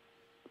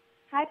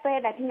ហើយពេល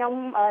ដែលខ្ញុំ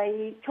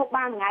ឈប់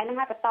បានមួយថ្ងៃហ្នឹង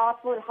ហើយបន្ត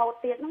ធ្វើរហូត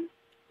ទៀតហ្នឹង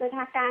គឺ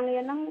ថាការងា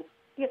រហ្នឹង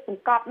ទៀតស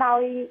ង្កត់ដោ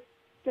យ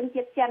ជន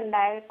ជាតិចិន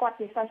ដែលគាត់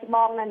ជាសិស្សច្ប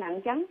ងនៅហ្នឹងអ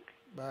ញ្ចឹង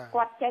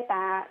គាត់ចេះ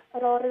តែ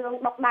រករឿង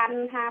ដុកដាន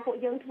ថាពួក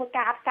យើងធ្វើ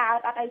ការអត់កើត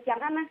អត់អីចឹង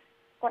ណា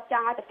គាត់ច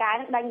ង់ឲ្យតកែហ្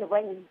នឹងដេញទៅ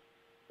វិញ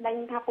ដេញ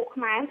ថាពួក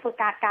ខ្មែរធ្វើ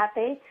ការកើត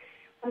ទេ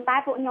ប៉ុន្តែ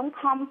ពួកខ្ញុំ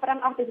ខំប្រឹង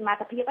អស់ពីសមត្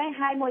ថភាព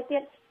ហើយមួយទៀ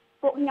ត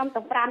ពួកខ្ញុំ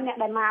ទាំង5នាក់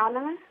ដែលមកហ្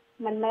នឹង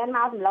មិនមែនម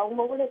កសម្លង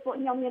មូលទេពួក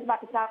ខ្ញុំមានបទ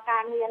ពិសោធន៍កា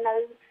រងារនៅ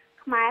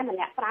ខ្មែរម្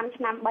នាក់5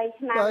ឆ្នាំ3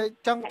ឆ្នាំ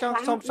ចង់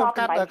សុំ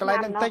កាត់កន្លែង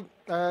ហ្នឹងបន្តិច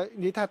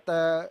និយាយថា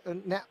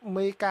អ្នក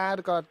មេការ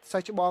ឬក៏សិ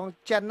ស្សច្បង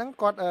ចិនហ្នឹង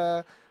គាត់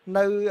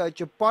នៅ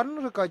ជប៉ុន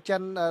ឬក៏ចិ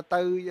ន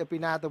ទៅពី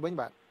ណាទៅវិញ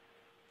បាទ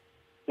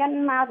ចិន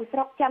មកពីស្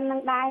រុកចិននឹ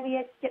ងដែរវា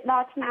ជិតដ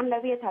ល់ឆ្នាំដែ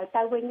លវាត្រូវ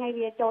ទៅវិញហើយ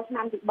វាចូលឆ្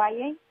នាំទី3ហើយ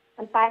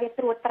ប៉ុន្តែវា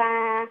ត្រួតត្រា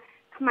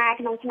ខ្មែរ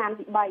ក្នុងឆ្នាំ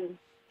ទី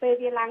3ពេល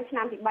វាឡើងឆ្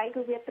នាំទី3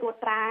គឺវាត្រួត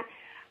ត្រា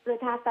ឬ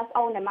ថាសិស្ស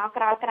អូនដែលមក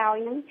ក្រោយ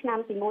ហ្នឹងឆ្នាំ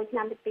ទី1ឆ្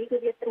នាំទី2គឺ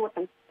វាត្រួត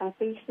ទាំង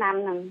ពីរឆ្នាំ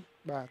ហ្នឹង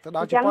បាទទៅដ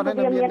ល់ជប៉ុនហើយ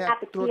មានអ្នក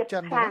ត្រួតចិ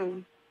នហ្នឹង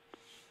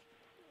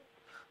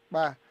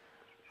បាទ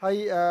ហើយ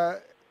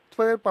ធ្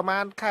វើប្រហែ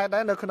លខែដែ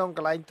រនៅក្នុងក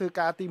ន្លែងធ្វើ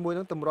ការទី1ហ្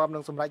នឹងតម្រាំនឹ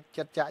ងសម្រាប់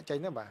ចិត្តចាក់ចេញ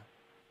ណាបាទ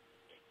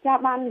ចា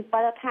បាន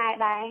7ខែ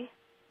ដែរ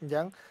អញ្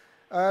ចឹង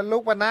លោ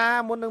កវណ្ណា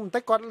មុននឹងបន្តិ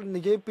ចគាត់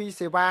និយាយពី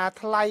សេវា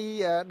ថ្លៃ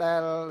ដែ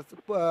ល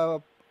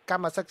ក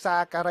ម្មសិក្សា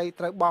ការី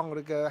ត្រូវបង់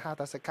ឬក៏ហៅ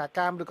ថាសិក្ខា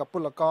កាមឬក៏ព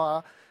លករ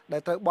ដែ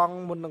លត្រូវបង់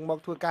មុននឹងមក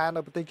ធ្វើការ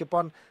នៅប្រទេសជ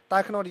ប៉ុនតែ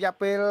ក្នុងរយៈ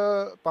ពេល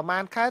ប្រហែ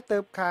លខែទើ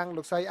បខាង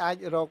លោកស្រីអាច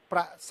រកប្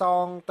រាក់ស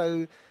ងទៅ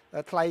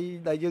ថ្លៃ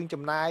ដែលយើង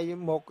ចំណាយ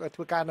មកធ្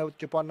វើការនៅ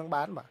ជប៉ុននឹង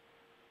បានបាទ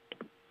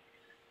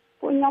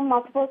ពួកខ្ញុំម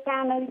កធ្វើកា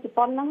រនៅជ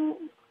ប៉ុនហ្នឹង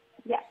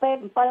រយៈពេល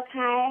7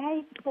ខែហើយ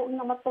ពួកខ្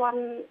ញុំមកទាន់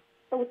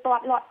ទូទា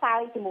ត់លាត់សើ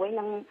ជាមួយ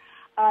នឹង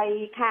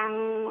ខាង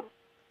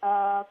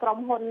ក្រុម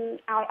ហ៊ុន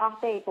ឲ្យអស់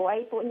ទេព្រោះអី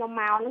ពួកខ្ញុំ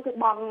មកហ្នឹងគឺ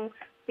បង់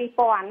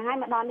 2000 ហើយ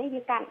មកដល់នេះ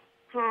វាកាត់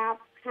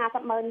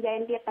50,000 យ៉េន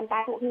ទៀតប៉ុន្តែ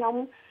ពួកខ្ញុំ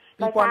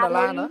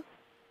$2,000ណា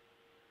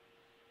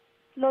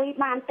លុយ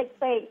បានតិច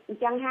ពេកអ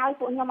ញ្ចឹងហើយ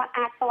ពួកខ្ញុំ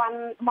អាចទាន់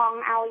បង់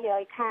ឲ្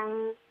យខាង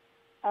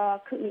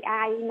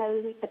KMI នៅ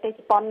ប្រទេសជ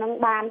ប៉ុនហ្នឹង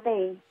បានទេ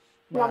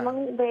ខ្ញុំហ្នឹង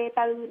វា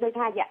ទៅដូច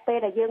ថារយៈពេល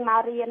ដែលយើងមក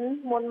រៀន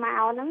មុនមក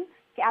ហ្នឹង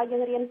គេឲ្យយើ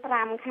ងរៀន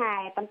5ខែ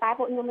ប៉ុន្តែ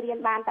ពួកខ្ញុំរៀន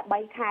បានតែ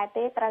3ខែ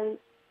ទេត្រូ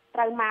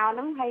វមកហ្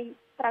នឹងហើយ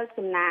ត្រូវ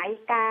ចំណាយ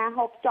ការ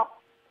ហូបចុក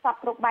សព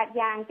គ្រប់បែប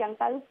យ៉ាងអញ្ចឹង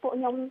ទៅពួក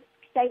ខ្ញុំ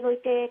ខ្ចីលុយ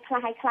គេខ្លះ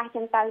ហើយខ្លះអញ្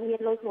ចឹងទៅមាន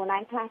លុយខ្លួនឯ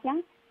ងខ្លះអញ្ចឹង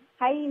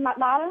ហើយមក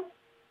ដល់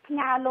ផ្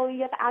ញើលុយ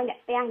យកទៅឲ្យអ្នក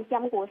ផ្ទះចិញ្ចឹ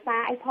មគ្រួសា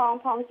រអីផង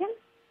អញ្ចឹង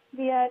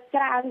វា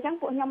ច្រើនអញ្ចឹង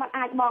ពួកខ្ញុំ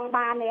អាចបង់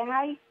បានទេ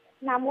ហើយ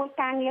ណាមួយ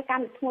ការងារកា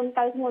ន់ធ្ងន់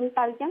ទៅអ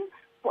ញ្ចឹង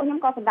ពួកខ្ញុំ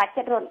ក៏សម្រេច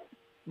ចិត្តរត់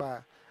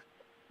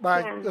បា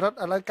ទរត់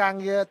ឥឡូវការ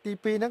ងារទី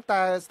2ហ្នឹង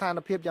តើស្ថាន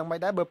ភាពយ៉ាងម៉េច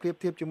ដែរបើប្រៀប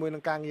ធៀបជាមួយនឹ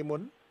ងការងារមុ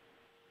ន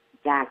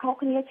ចាខុស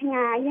គ្នាឆ្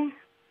ងាយណា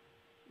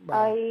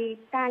ហើយ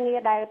ការងារ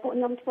ដែលពួក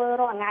ខ្ញុំធ្វើ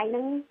រាល់ថ្ងៃហ្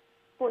នឹង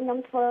ពួកខ្ញុំ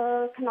ធ្វើ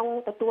ក្នុង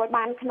ទទួល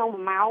បានក្នុង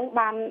1ម៉ោង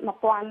បាន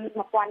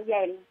1000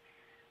 យ៉េន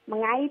មួយ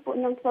ថ្ងៃពួក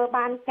ខ្ញុំធ្វើ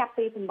បានចាប់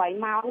ពី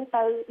8ម៉ោង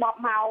ទៅ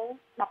10ម៉ោង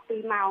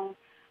12ម៉ោង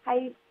ហើយ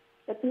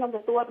ខ្ញុំទ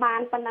ទួលបា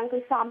នប៉ុណ្ណឹងគឺ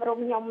សមរ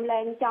ម្យខ្ញុំលែ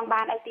ងចង់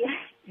បានអីទៀត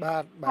បា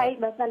ទហើយ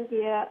បើសិន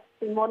ជា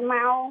ពីមុនម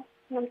ក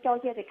ខ្ញុំចូល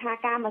ជាសិក្ខា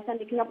កាមបើសិន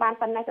ជាខ្ញុំបាន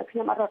ប៉ុណ្ណេះក៏ខ្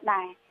ញុំអត់រត់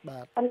ដែរ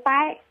ប៉ុន្តែ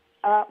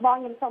បង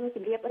ខ្ញុំសូមជ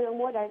ម្រាបរឿង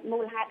មួយដែលមូ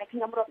លហេតុដែលខ្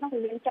ញុំរត់នោះវា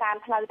មានច្រើន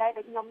ផ្លូវដែរ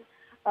ដូចខ្ញុំ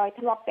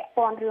ធ្លាប់ពាក់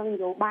ព័ន្ធរឿងន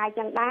យោបាយ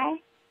ចឹងដែរ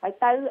ហើយ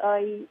ទៅ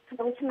ក្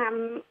នុងឆ្នាំ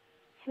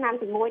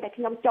ទី1ដែល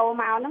ខ្ញុំចូល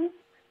មកហ្នឹង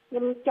ខ្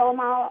ញុំចូល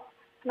មក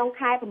ក្នុង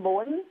ខែ9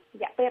រ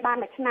យៈពេលបាន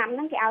1ឆ្នាំហ្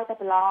នឹងគេឲ្យទៅ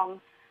ប្រឡង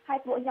ហើយ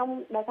ពួកខ្ញុំ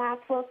ដោយសារ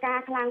ធ្វើការ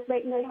ខ្លាំងពេ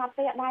កនឿយហត់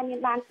ពេកអត់ដែរមាន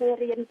បានពេល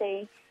រៀនទេ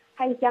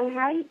ហើយអញ្ចឹង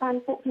ហើយបាន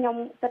ពួកខ្ញុំ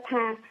គិត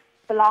ថា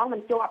ប្រឡងមិ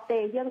នជាប់ទេ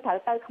យើងត្រូវ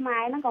ទៅខ្មែ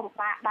រហ្នឹងក៏ពិ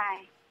បាកដែរ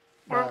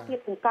ការគៀប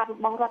សង្កត់រ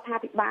បស់រដ្ឋា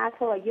ភិបាល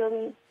ធ្វើឲ្យយើង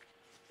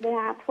ដែល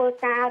ថាធ្វើ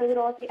ការឬ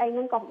រកទីអីហ្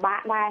នឹងក៏ពិបា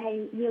កដែរហើយ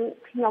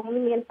ខ្ញុំ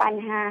មានប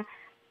ញ្ហា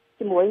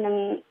ជាមួយនឹង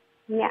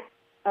អ្នក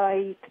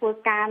ធ្វើ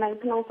ការនៅ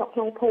ក្នុងស្រុកក្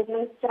នុងភូមិហ្នឹ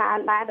ងច្រើន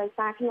ដែរដោយ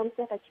សារខ្ញុំ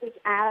ចេះតែជួយ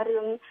ឆ្អាល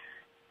រឿង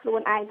ខ្លួ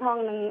នឯងផង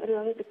នឹងរឿ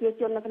ងប្រជា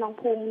ជននៅក្នុង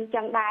ភូមិអញ្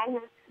ចឹងដែរ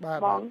ណា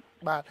បង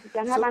បាទអញ្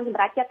ចឹងហើយបានស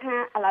ម្រេចចិត្តថា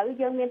ឥឡូវ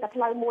យើងមានតែ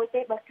ផ្លូវមួយ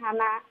ទេបើខាង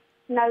ណា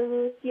នៅ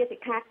ជាសិ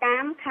ក្ខាកា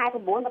មខែ9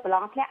ដល់ប្រឡ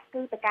ងធ្លាក់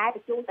គឺតកែប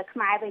ញ្ជូនទៅខ្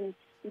មែរវិញ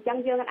អញ្ចឹង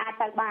យើងអាច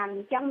ទៅបានអ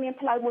ញ្ចឹងមាន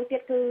ផ្លូវមួយទៀ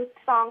តគឺ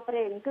ផ្សងព្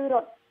រេងគឺរ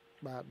ត់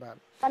បាទ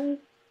ប៉ុន្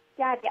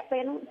តែរយៈពេ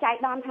លនោះចៃ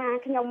ដន្យថា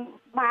ខ្ញុំ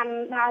បាន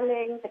ដើរ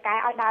លេងតកែ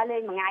ឲ្យដើរលេ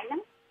ងមួយថ្ងៃហ្នឹ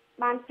ង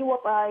បានជួប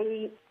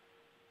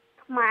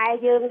ខ្មែរ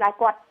យើងដែល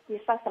គាត់ជា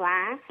សិស្សសាលា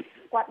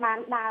គាត់បាន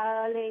ដើរ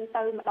លេង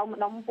ទៅម្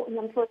ដុំពួកខ្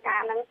ញុំធ្វើការ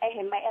ហ្នឹងអេ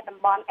ហេមេតំ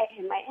បន់អេ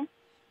ហេមេ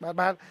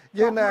បាទ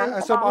យើង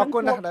សូមអរគុ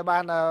ណណាស់ដែលបា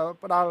ន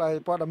ផ្ដល់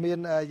ព័ត៌មាន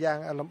យ៉ាង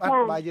លម្អិត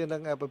បាទយើងនឹ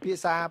ងពិភា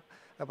ក្សា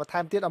បន្ថែ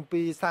មទៀតអំ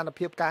ពីស្ថាន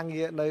ភាពការ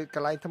ងារនៅក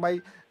ន្លែងថ្មី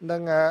និ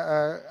ង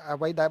អ្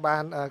វីដែលបា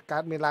នកើ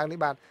តមានឡើងនេះ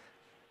បាទ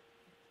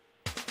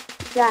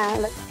ចា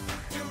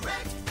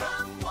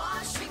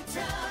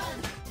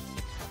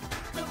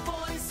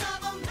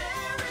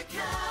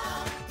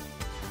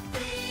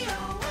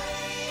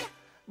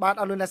បាទ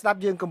អរលោកអ្នកស្ដាប់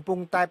យើងកំពុង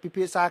តែពិ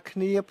ភាក្សាគ្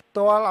នាផ្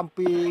ទាល់អំ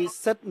ពី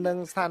សិទ្ធិនិង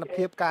ស្ថាន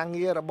ភាពការ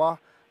ងាររបស់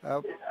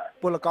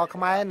ពលករខ្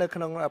មែរនៅក្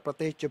នុងប្រ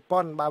ទេសជប៉ុ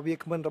នបាទវា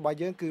គ្មិនរបស់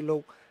យើងគឺលោ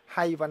ក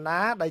ហៃវណ្ណា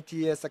ដែល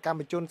ជាសកម្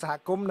មជនសហ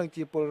គមន៍និង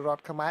ជាពលរដ្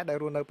ឋខ្មែរដែល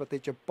រស់នៅប្រទេស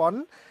ជប៉ុន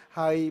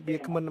ហើយវា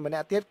គ្មិនម្នា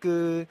ក់ទៀតគឺ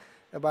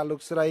បាទលោក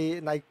ស្រី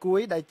ណៃគួយ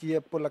ដែលជា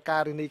ពលកា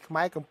រិនីខ្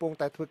មែរកំពុង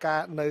តែធ្វើការ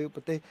នៅប្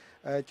រទេស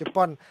ជ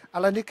ប៉ុនឥ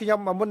ឡូវនេះខ្ញុំ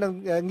មុននឹង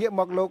ងាក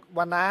មកលោក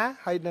វណ្ណា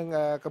ហើយនឹង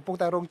កំពុង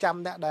តែរងចាំ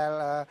អ្នកដែល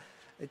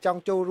ច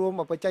ង់ចូលរួម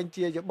បញ្ចេញ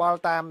ជាយោបល់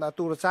តាម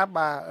ទូរស័ព្ទ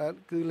បាទ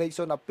គឺលេខ012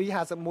 51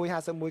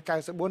 51 94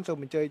សូម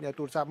អញ្ជើញ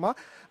ទូរស័ព្ទមក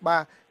បា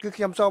ទគឺ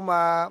ខ្ញុំសូម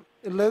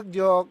លើក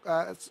យក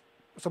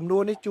សំណួ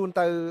រនេះជូន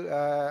ទៅ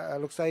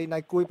លោកស្រីណៃ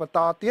គួយបន្ត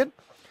ទៀត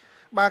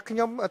បាទខ្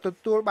ញុំទ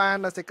ទួលបាន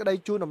សេចក្តី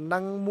ជូនដំណឹ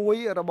ងមួយ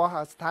របស់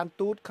ស្ថាន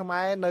ទូតខ្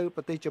មែរនៅ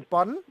ប្រទេសជ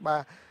ប៉ុនបា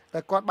ទតែ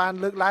គាត់បាន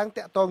លើកឡើង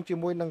តាក់ទងជា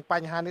មួយនឹងប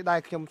ញ្ហានេះដែរ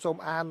ខ្ញុំសូម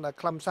អាន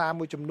ខ្លឹមសារ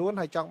មួយចំនួន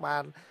ហើយចង់បា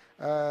ន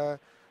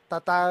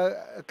តើ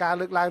ការ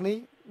លើកឡើងនេះ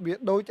វា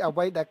ដូចអ្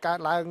វីដែលកើត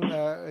ឡើង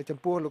ចំ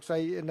ពោះលោកស្រី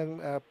និង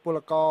ពល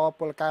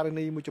ការិ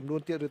នីមួយចំនួន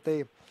ទៀតឬទេ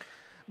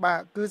បា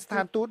ទគឺស្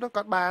ថានទូតនោះ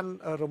គាត់បាន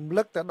រំ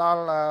លឹកទៅដ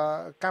ល់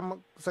កម្ម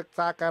សិក្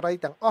សាការី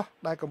ទាំងអស់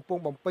ដែលកំពុង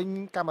បំពេញ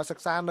កម្មសិ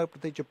ក្សានៅប្រ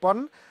ទេសជប៉ុន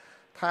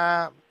ថា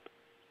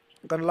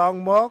កន្លង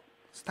មក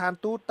ស្ថាន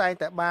ទូតតែង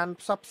តែបាន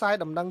ផ្សព្វផ្សាយ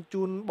ដំណឹង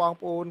ជូនបង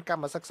ប្អូនក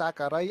ម្មសិក្សា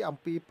ការីអំ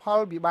ពីផល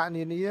វិបាក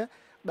នានា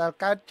ដែល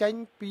កើតចេញ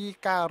ពី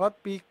ការរត់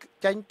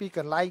ចេញពីក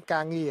ន្លែង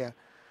ការងារ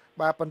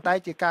បាទប៉ុន្តែ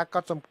ជាការក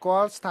ត់សម្គា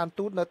ល់ស្ថាន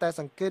ទូតនៅតែ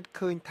សង្កេត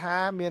ឃើញថា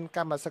មានក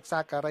ម្មសិក្សា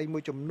ការីមួ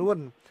យចំនួន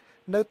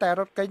នៅតែ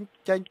រត់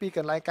ចេញពីក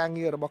ន្លែងការ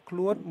ងាររបស់ខ្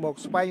លួនមក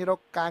ស្វែងរក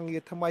ការងា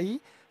រថ្មី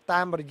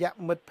តាមរយៈ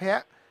មិត្តភ័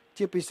ក្តិ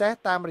ជាពិសេស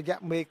តាមរយៈ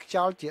មេខ្យ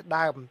ល់ជា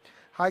ដើម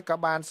ហើយក៏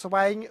បានស្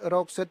វែងរ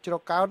កសិទ្ធិជ្រ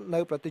កកោននៅ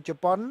ប្រទេសជ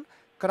ប៉ុន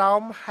ក្រោ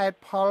មហេតុ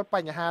ផលប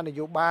ញ្ហាន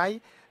យោបាយ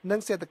និង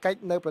សេដ្ឋកិច្ច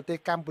នៅប្រទេស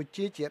កម្ពុ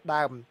ជាជា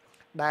ដើម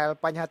ដែល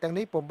បញ្ហាទាំង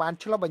នេះពុំបាន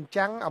ឆ្លុះបញ្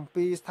ចាំងអំ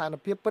ពីស្ថាន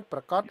ភាពពិតប្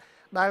រាកដ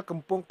ដែលកំ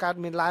ពុងកើត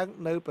មានឡើង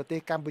នៅប្រទេស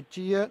កម្ពុ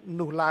ជា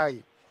នោះឡើយ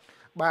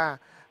បាទ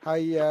ហើ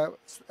យ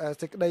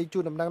សេចក្តីជូ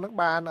នដំណឹងនឹង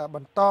បានប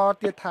ន្ត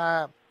ទៀតថា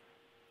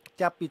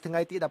ចាប់ពីថ្ងៃ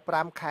ទី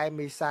15ខែ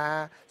មេសា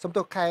សំ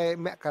ទោសខែ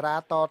មករា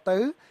តទៅ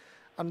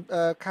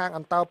ខាងអ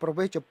ន្តរប្រ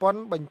វេសជប៉ុន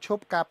បញ្ឈ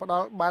ប់ការផ្ដ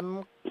ល់បាន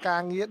កា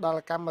រងារដ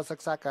ល់កម្មសិ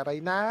ក្សាការី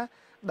ណា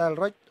ដែល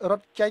រ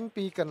ត់ចេញ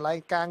ពីកន្លែង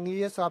ការងា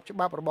រស្របច្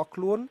បាប់របស់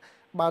ខ្លួន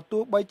បើ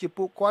ទោះបីជា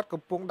ពួកគាត់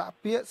កំពុងដាក់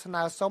ពាក្យស្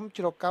នើសុំ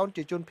ជ្រកកោន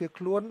ជាជនភៀស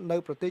ខ្លួននៅ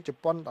ប្រទេសជ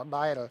ប៉ុនដ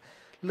ដែល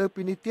លើ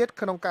ពីនេះទៀត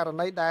ក្នុងករ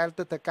ណីដែល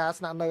ទិដ្ឋាការ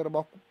ស្នាក់នៅរប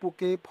ស់ពួក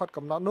គេផុត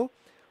កំណត់នោះ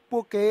ពួ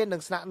កគេនឹ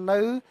ងស្នាក់នៅ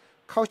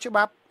ខុសច្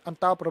បាប់អន្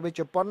តរប្រវេស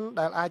ជប៉ុន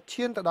ដែលអាច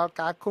ឈានទៅដល់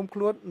ការឃុំខ្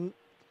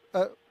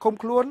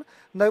លួន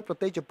នៅប្រ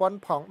ទេសជប៉ុន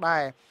ផងដែ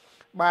រ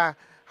បាទ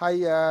ហើយ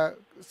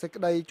សេច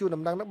ក្តីជូន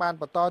ដំណឹងនោះបាន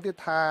បន្តទៀត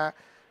ថា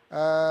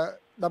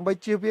ដើម្បី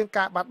ជៀសវាង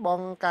ការបាត់ប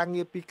ង់ការ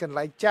ងារពីកន្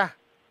លែងចាស់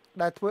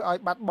ដែលធ្វើឲ្យ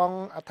បាត់បង់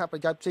អត្ថប្រ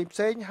យោជន៍ផ្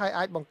សេងៗហើយ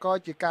អាចបង្ក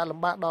ជាការលំ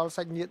បាកដល់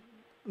សាច់ញាតិ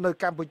នៅ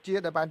កម្ពុជា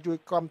ដែលបានជួយ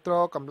គ្រប់គ្រ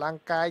ងកម្លាំង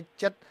កាយ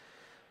ចិត្ត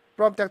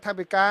ព្រមទាំងថ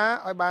វិកា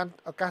ឲ្យបាន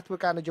ឱកាសធ្វើ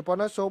ការនៅជប៉ុន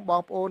នោះសូមប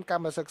ងប្អូនក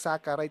ម្មសិក្សា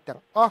ការីទាំ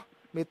ងអស់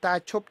មេត្តា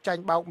ឈប់ចា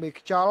ញ់បោកមេ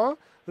ខ្យល់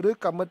ឬ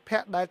ក៏មិត្តភ័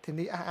ក្តិដែលធា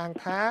នាអះអាង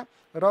ថា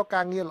រក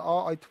ការងារល្អ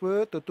ឲ្យធ្វើ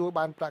ទទួល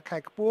បានប្រាក់ខែ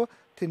ខ្ពស់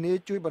ធានា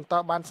ជួយបន្ត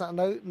បានស្នាក់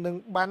នៅនិង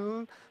បាន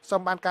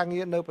សំបានការងា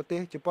រនៅប្រទេស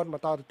ជប៉ុនប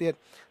ន្តទៅទៀត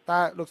តើ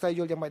លោកស្រីយ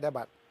ល់យ៉ាងម៉េចដែរ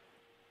បាទ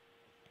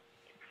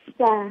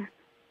ចា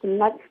ចំ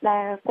ណុចដែ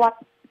លគាត់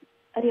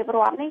រៀប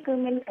រាប់នេះគឺ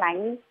មានកន្លែង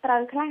ត្រូ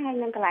វខ្លះហើយ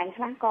និងកន្លែង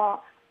ខ្លះក៏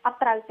អត់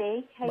ត្រូវទេ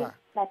ហើយ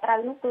ដែលត្រូវ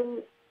នោះគឺ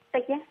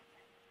តិចណា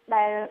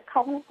ដែល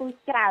ខុសនោះគឺ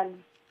ច្រើន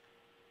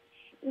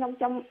ខ្ញុំ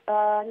ចង់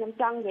និ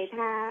យាយ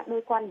ថាដោ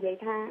យគាត់និយាយ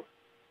ថា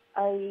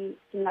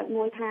ចំណុច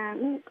មួយថា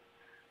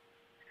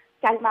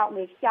ចាញ់បោក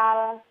មេខ្យ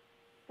ល់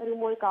ឬ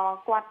មួយក៏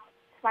គាត់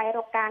ស្វែងរ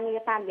កការងារ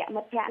តាមរយៈ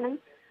មិត្តភ័ក្តិហ្នឹង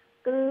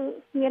គឺ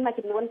មានមួយ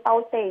ចំនួនតូ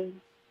ចទេ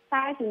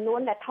តែចំនួន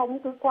ដែលធំ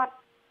គឺគាត់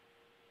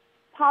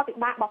ផលពិ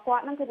បាករបស់គា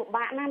ត់ហ្នឹងគឺពិ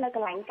បាកណាស់នៅក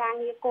ន្លែងការ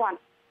ងារគាត់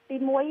ទី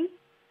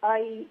1ហើ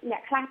យអ្ន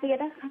កខ្លះទៀ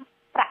ត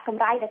ប្រាក់ក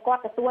ម្រៃដែលគា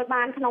ត់ទទួល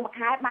បានក្នុងមួយ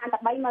ខែបានតែ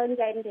 30000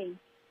 យ៉េនទេ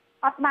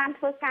អត់បាន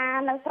ធ្វើការ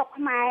នៅស្រុក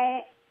ខ្មែរ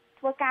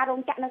ធ្វើការរោ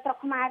ងចក្រនៅស្រុក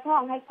ខ្មែរផ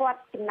ងហើយគាត់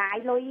ចំណាយ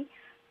លុយ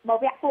បើ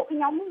វគ្គពួកខ្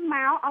ញុំម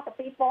កអត់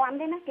តែ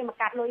 2000 ទេណាគេមក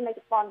កាត់លុយនៅ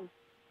ជប៉ុន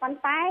ប៉ុន្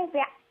តែវ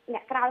គ្គអ្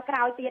នកក្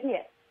រោយទៀត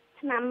នេះ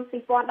ឆ្នាំ2016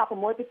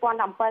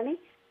 2017នេះ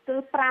គឺ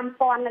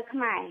 5000 នៅខ្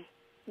មែរ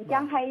អញ្ចឹ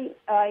ងហើយ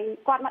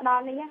គាត់មកដ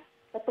ល់នេះ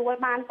ទទួល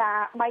បានតែ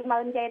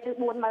 30000 យ៉េនឬ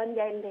 40000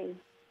 យ៉េនទេ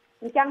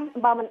អញ្ចឹង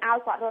បើមិនឲ្យ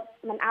គាត់រត់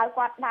មិនឲ្យ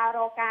គាត់ដើររ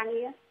កការ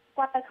ងារ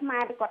គាត់ទៅខ្មែ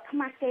រទៅគាត់ខ្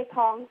មាស់គេផ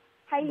ង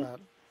ហើយ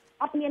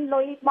អត់មាន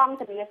លុយបង់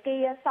ធនាគា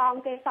រសង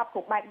គេសពគ្រ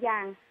ប់បែបយ៉ា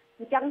ង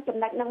អញ្ចឹងចំ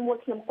ណុចនឹងមួយ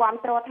ខ្ញុំគាំ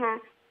ទ្រថា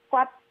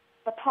គាត់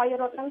បថុយ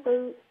រត់ហ្នឹងគឺ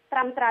ត្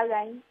រឹមត្រូវ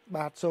ហើយ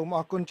បាទសូមអ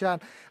រគុណច្រើន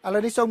ឥឡូ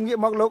វនេះសូមងាក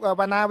មកលោក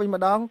វណ្ណាវិញ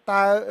ម្ដង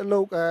តើលោ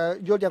ក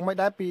យល់យ៉ាងម៉េច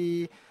ដែរពី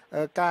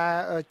ការ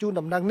ជូន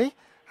ដំណឹងនេះ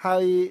ហើ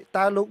យ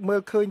តើលោកមើ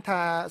លឃើញ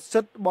ថា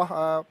សិទ្ធិរបស់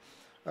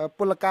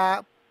ពលការ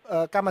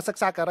កម្មសិ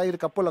ក្សាការីឬ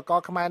ក៏ពលករ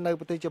ខ្មែរនៅ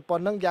ប្រទេសជប៉ុន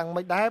ហ្នឹងយ៉ាង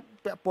ម៉េចដែរ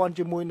ពាក់ព័ន្ធ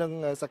ជាមួយនឹង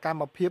សកម្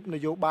មភាពន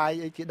យោបាយ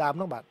អីជាដើម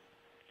ហ្នឹងបាទ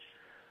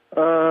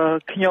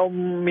ខ្ញុំ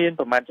មាន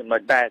ប្រមាណចំណុ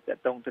ចដែរតើត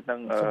ទៅនឹង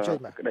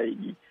ក្តី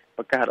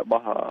ប្រកាសរប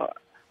ស់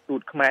ទូ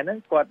តខ្មែរហ្នឹង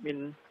គាត់មាន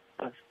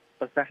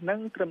ប្រសាសន៍ហ្នឹង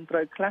ត្រឹមត្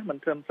រូវខ្លះមិន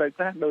ត្រឹមត្រូវ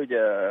ខ្លះដូច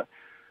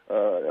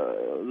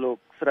លោក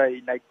ស្រី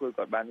ណៃគួយ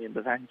គាត់បានមាន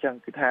ប្រសាសន៍អញ្ចឹង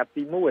គឺថា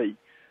ទី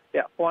1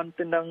ពាក់ព័ន្ធ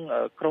ទៅនឹង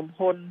ក្រុម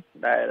ហ៊ុន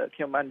ដែលខ្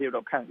ញុំបានរៀប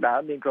រាប់ខាងដើម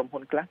មានក្រុមហ៊ុ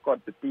នខ្លះគា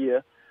ត់ទៅទា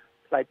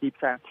ថ្លៃទី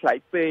ផ្សារថ្លៃ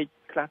ពេក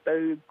ខ្លះទៅ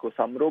ក៏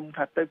សំរុំខ្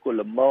លះទៅក៏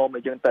ល្មមអ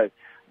ញ្ចឹងទៅ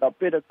ដល់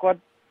ពេលដែលគា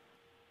ត់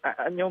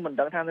ខ្ញុំមិន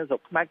ដឹងថានៅស្រុ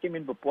កខ្មែរគេមា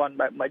នប្រព័ន្ធ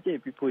បែបម៉េចទេ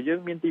ពីព្រោះយើង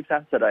មានទីផ្សា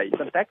រសេរី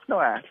ប៉ុន្តែក្នុង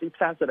ទីផ្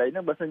សារសេរីហ្នឹ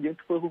ងបើមិនយើង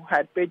ធ្វើហួសហេ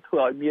តុពេកធ្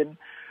វើឲ្យមាន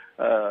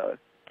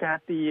ការ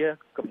ទា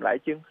កម្រៃ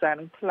ជាងផ្សារ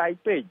នឹងថ្លៃ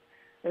ពេក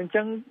អញ្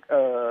ចឹង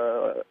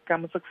ក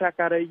ម្មសិក្សា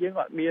ការីយើង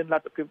អត់មានល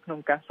ទ្ធភាពក្នុង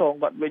ការសង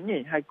គាត់វិញទេ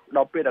ហើយដ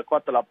ល់ពេលដែលគា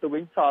ត់ត្រឡប់ទៅវិ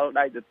ញសល់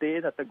ដៃទៅទេ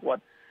ថាទៅគា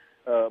ត់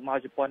មក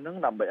ជប៉ុនហ្នឹង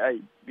ដើម្បីអី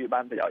វាបា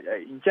នប្រយោជន៍អី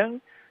អញ្ចឹង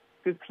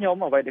គឺខ្ញុំ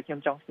អ្វីដែលខ្ញុំ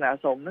ចង់ស្នើ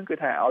សុំហ្នឹងគឺ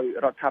ថាឲ្យ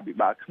រដ្ឋាភិ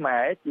បាលខ្មែ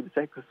រជាពិ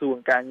សេសក្រសួង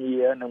ការងា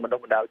រនិងបណ្ដុះ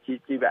បណ្ដាល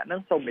ជីវៈហ្នឹ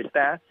ងសូមមេត្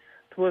តា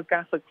ធ្វើកា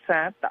រសិក្សា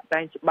តាក់តែ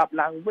ងច្បាប់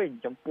ឡើងវិញ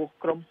ចំពោះ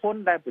ក្រុមហ៊ុន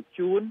ដែលបញ្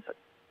ជូន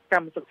ក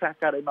ម្មសិក្សា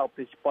ការីមកប្រ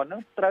ទេសជប៉ុនហ្នឹ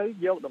ងត្រូវ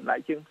យកតម្លៃ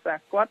ជើងផ្សារ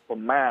គាត់ប្រ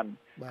មាណ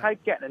ហើយ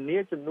កណនី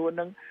ចំនួន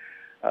ហ្នឹង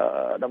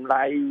តម្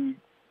លៃ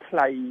ថ្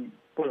លៃ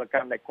ពលក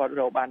ម្មដែលគាត់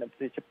រកបាននៅប្រ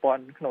ទេសជប៉ុន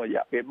ក្នុងរ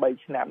យៈពេល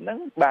3ឆ្នាំហ្នឹង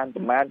បាន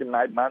ប្រមាណចំ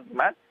ណាយប្រ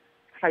មាណ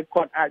ហើយ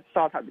គាត់អាចស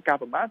ល់ថវិកា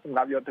ប្រមាណសម្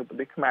រាប់យកទៅប្រ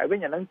ទេសខ្មែរវិញ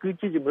អាហ្នឹងគឺ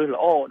ជាជំរឿន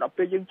ល្អដល់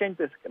ពេលយើងចេញ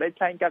ទៅសេចក្តី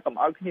ថ្លែងការណ៍កំ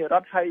អល់គ្នារ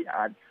ដ្ឋហើយ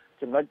អាច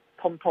ចំណុច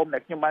ធំដែ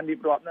លខ្ញុំបានរៀ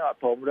បរាប់ហ្នឹងអត់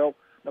ព្រមរក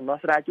ដំណោះ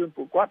ស្រាយជូន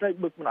ពួកគាត់ហើយ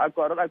បឹកមិនឲ្យ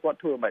គាត់រត់ឲ្យគាត់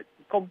ធ្វើមិន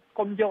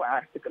កុំយកអា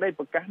សេចក្តី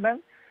ប្រកាសហ្នឹង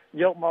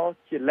យកមក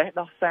ជាលេស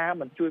ដោះសារ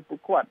មិនជួយពួក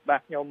គាត់បា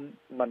ទខ្ញុំ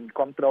មិន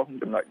គ្រប់គ្រងក្នុង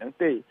ចំណុចហ្នឹង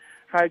ទេ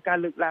ហើយការ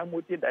លើកឡើងមួ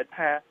យទៀតដែល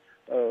ថា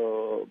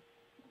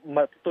ម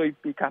កផ្ទុយ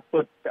ពីការ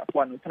ពិតពាក់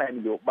ព័ន្ធនឹងផ្នែកន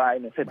យោបាយ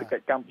និងសេដ្ឋកិ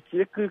ច្ចកម្ពុជា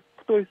គឺ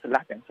ផ្ទុយស្រ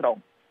ឡះទាំងស្រុង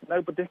នៅ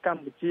ប្រទេសក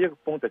ម្ពុជា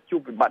កំពុងតែជួ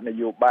បវិបត្តិន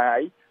យោបាយ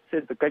សេ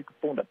ដ្ឋកិច្ចកំ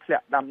ពុងតែធ្លា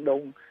ក់ដាំ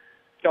ដុំ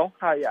ចុះ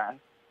ហើយ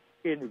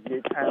គេនិយា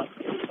យថា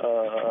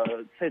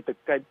សេដ្ឋ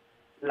កិច្ច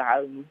ឡើ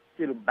ង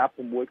ជាលំដាប់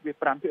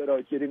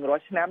 6.5% ជារៀងរា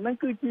ល់ឆ្នាំហ្នឹង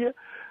គឺជា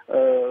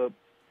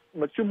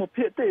មធ្យម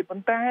ភាពទេប៉ុ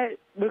ន្តែ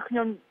បើខ្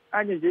ញុំ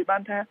អាចនិយាយបា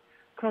នថា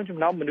ក្នុងចំ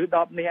ណោមមនុស្ស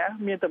10នាក់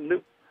មានតែមនុ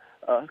ស្ស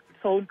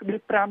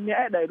0.5 នា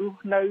ក់ដែលរ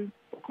ស់នៅ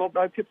ប្រកប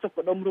ដោយភាពសុខ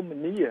ដុមរម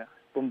នា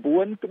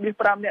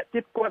 9.5 នាក់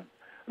ទៀតគាត់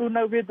រស់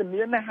នៅវេទ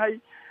នាណាហើយ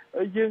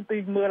យើងទី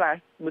មើលហើយ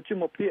មធ្យ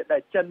មភាពដែ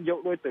លចិនយក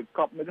ដូចទៅក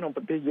ប់នៅក្នុង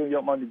ប្រទេសយើងយ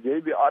កមកនិយាយ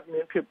វាអត់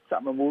មានភាពស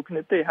មមូលគ្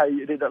នាទេហើយ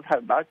រដ្ឋា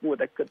ភិបាលគួរ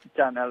តែគិតពិ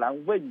ចារណាឡើង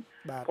វិញ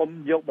កុំ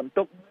យកបន្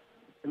ទុក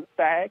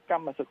តែក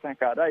ម្មសិក្សា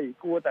ការី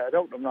គួរតែរ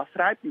កដំណោះស្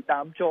រាយពីដើ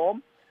មចម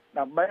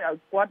ដើម្បីឲ្យ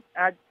គាត់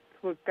អាច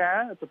ធ្វើការ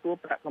ទទួល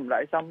ប្រាក់កម្រៃ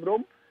សមរ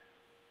ម្យ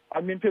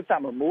ឲ្យមានភាពស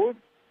មមូល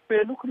ពេ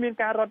លនោះគ្មាន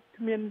ការរត់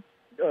គ្មាន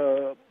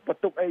ប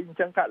ន្ទុកអីអញ្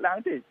ចឹងកើតឡើង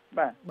ទេ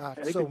បាទ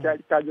នេះគឺ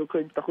ការយកឃើ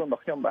ញរប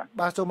ស់ខ្ញុំ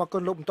បាទសូមអរគុ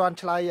ណលោកមិនទាន់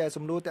ឆ្លើយ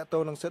សំណួរតាក់ទ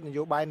ងនឹងសិទ្ធិន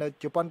យោបាយនៅ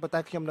ជប៉ុនប៉ុន្តែ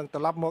ខ្ញុំនឹងត្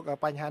រឡប់មក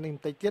បញ្ហានេះប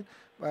ន្តិចទៀត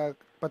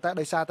ប៉ុន្តែ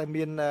ដោយសារតែ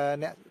មាន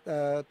អ្នក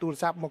ទូរ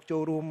ស័ព្ទមកចូ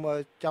លរួម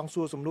ចង់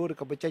សួរសំណួរឬ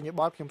ក៏បញ្ចេញយោ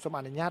បល់ខ្ញុំសូម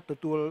អនុញ្ញាតទ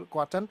ទួល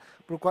គាត់សិន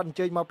ព្រោះគាត់អញ្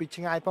ជើញមកពី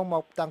ឆ្ងាយផងម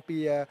កតាំងពី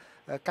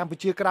កម្ពុ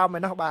ជាក្រោមឯ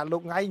ណោះបាទលោ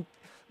កថ្ងៃ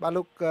បាទ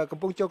លោកកំ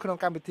ពុងចូលក្នុង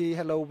កម្មវិធី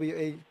Hello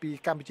VOA ពី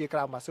កម្ពុជាក្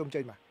រោមបាទសូមអញ្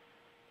ជើញបា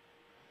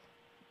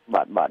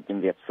ទជំ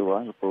រាបសួរ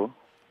លោកពូ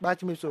បាទ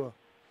ជំរាបសួរ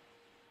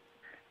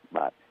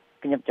បាទ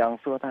ខ្ញុំចង់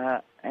សួរថា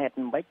ហេតុ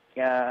ម៉េច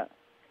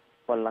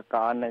ពលក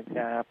រនៅ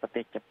ប្រ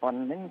ទេសជប៉ុន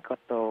ហ្នឹងគា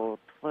ត់ទៅ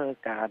ធ្វើ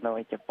ការនៅ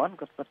ជប៉ុន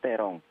គាត់សុទ្ធតែ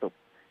រងទុក្ខ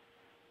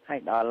ហើយ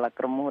ដល់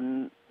ក្រុមហ៊ុន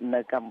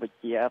នៅកម្ពុ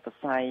ជាផ្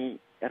សាយ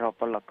រក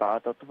ពលករ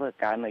ទៅធ្វើ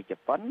ការនៅជ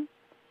ប៉ុន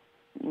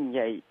និ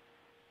យាយ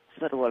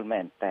ស្រួលមែ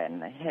នតើ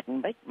ហេតុ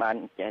ម៉េចបាន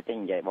ចេះតែ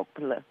និយាយមក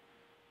ភ្លើ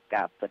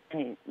ការពិត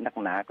ឲ្យអ្នក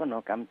ណាក៏នៅ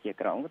កម្ពុជា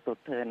ក្រមក៏ទៅ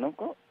ធ្វើនោះ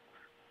ក៏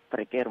ប្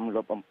រគេរំ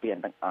លោភបំពាន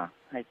ទាំងអស់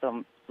ហើយសូម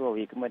សួរ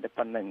វាមួយតែ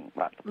ប៉ុណ្្នឹង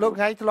បាទលោក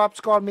ថ្ងៃធ្លាប់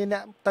ស្គាល់មានអ្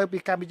នកទៅពី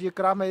កម្ពុជា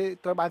ក្រមហើយ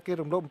ត្រូវបានគេ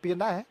រំលោភបំពាន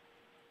ដែរ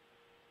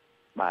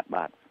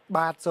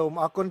បាទសូម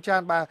អរគុណច្រើ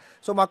នបាទ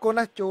សូមអរគុណ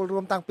ណាស់ចូលរួ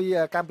មតាំងពី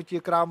កម្ពុជា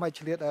ក្រមហើយ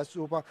ឆ្លៀត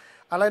សួរផង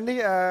ឥឡូវនេះ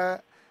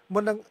មុ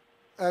ននឹង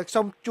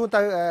សូមជូន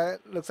ទៅ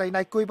លោកស្រី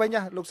ណៃគួយវិញ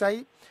ណាលោកស្រី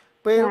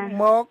ពេល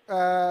មក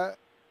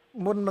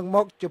មុននឹងម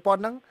កជប៉ុន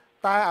ហ្នឹង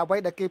តើអ្វី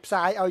ដែលគេផ្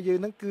សាយឲ្យយើង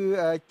ហ្នឹងគឺ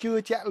ជឿ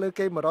ជាក់លើ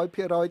គេ 100%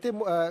 ទេ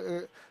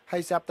ហើ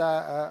យស្រាប់តែ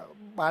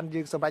បាន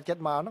យើងសម្រេចចិត្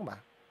តមកហ្នឹងបា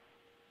ទ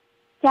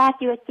ចា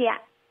ជឿជា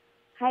ក់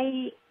ហើយ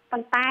ប៉ុ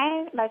ន្តែ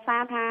ដោយសា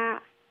រថា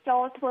ចូ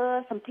លធ្វើ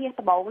សម្ភារ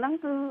ដំបូងហ្នឹង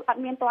គឺអ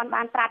ត់មានទាន់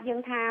បានប្រាប់យើ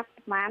ងថា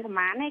ប្រហែល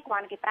ទេគ្រា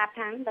ន់គេប្រាប់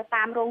ថាទៅ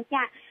តាមរោងច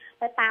ក្រ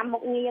ទៅតាមមុ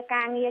ខងារ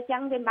ការងារអញ្ចឹ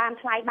ងវាបាន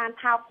ថ្លៃបាន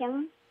ថោកអញ្ចឹង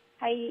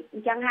ហើយអ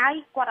ញ្ចឹងហើយ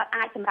គាត់អត់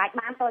អាចសម្រេច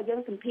បានតើយើង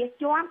សម្ភារ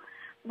ជាប់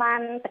បា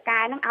នតកែ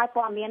ហ្នឹងឲ្យ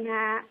ព័ត៌មាន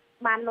ថា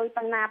បានលុយ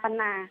ប៉ុណ្ណា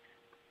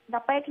ដ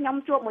ល់ពេលខ្ញុំ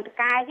ជួបមួយត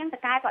កែអញ្ចឹងត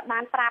កែគាត់បា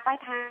នប្រាប់ហើយ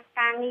ថា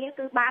ការងារ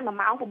គឺបាន1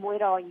ម៉ោង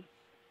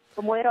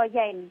600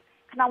 យ៉េន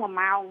ក្នុង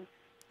1ម៉ោង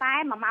តែ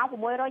1ម៉ោង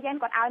600 យ៉េន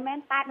គាត់ឲ្យមែន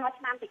តែដល់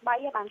ឆ្នាំទី3ឯ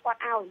ងបានគា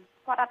ត់អត់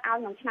ឲ្យ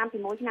ក្នុងឆ្នាំទី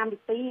1ឆ្នាំទី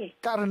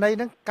2ករណី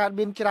ហ្នឹងកើត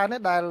មានច្រើនណា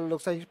ស់ដែលលោ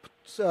កស្រី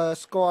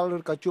ស្គាល់ឬ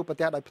ក៏ជួបប្រ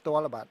ទះដោយផ្ទា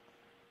ល់បាទ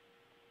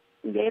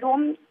និយាយរួម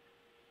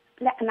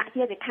លក្ខណៈ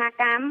ជាសិក្ខា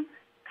កាម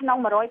ក្នុង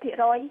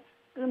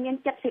 100% គឺមាន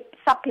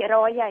 70%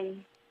 ហើយ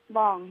ប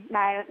ង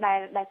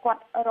ដែលគា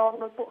ត់រង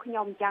ដោយពួកខ្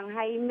ញុំអញ្ចឹង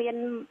ហើយមាន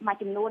មួយ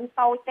ចំនួន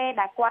តូចទេ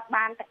ដែលគាត់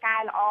បានតកែ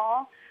ល្អ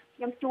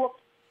ខ្ញុំជួប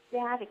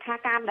វាសិក្ខា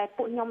កាមដែល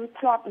ពួកខ្ញុំ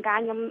ធ្លាប់ការ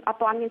ខ្ញុំអត់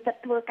ទាន់មានសិទ្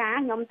ធិធ្វើការ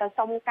ខ្ញុំទៅ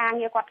សុំការ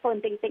ងារគាត់ធ្វើប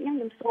ន្តិចហ្នឹង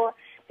ខ្ញុំសួរ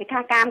សិក្ខា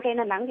កាមគេ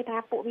នៅហ្នឹងគេថា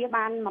ពួកវា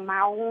បាន1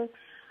ម៉ោង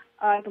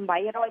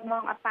800ម៉ោ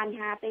ងអត់បញ្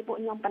ហាទេពួក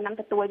ខ្ញុំប៉ុណ្ណឹង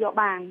ទទួលយក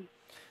បាន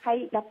ហើយ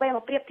ដល់ពេលម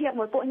កប្រៀបធៀប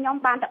មួយពួកខ្ញុំ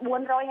បានតែ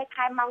400ហើយ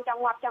ខែម៉ោងច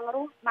ង់ងាប់ចង់រ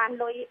ស់បាន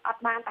លុយអ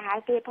ត់បានប្រហែល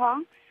គេផង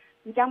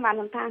អញ្ចឹងបាន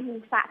ខ្ញុំថា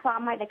សាកសម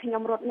ហើយដែលខ្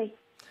ញុំរត់នេះ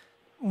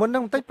មុននឹ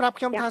ងបន្តិចប្រាប់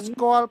ខ្ញុំថាស្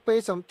គាល់ពេល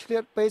ឆ្លៀ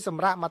តពេលស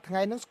ម្រាប់មួយថ្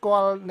ងៃហ្នឹងស្គា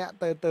ល់អ្នក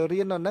ទៅ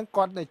រៀននៅហ្នឹង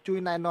គាត់ជួយ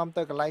ណែនាំ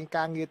ទៅកន្លែង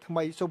ការងារថ្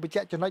មីសូមបញ្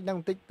ជាក់ចំណុចហ្នឹង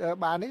បន្តិច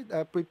បាននេះ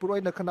ព្រួយ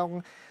នៅក្នុង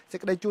សេច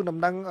ក្តីជូនដំ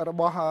ណឹងរ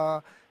បស់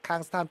ខា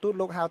ងស្ថានទូត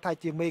លោកហៅថា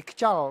ជាមេខ្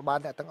យល់បាទ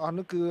អ្នកទាំងអស់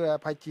នោះគឺ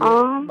ប្រហែលជា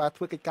បាទ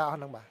ធ្វើកិច្ចការអស់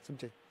ហ្នឹងបាទសូម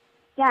ជឿ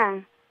ចា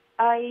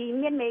ហើយ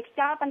មានមេខ្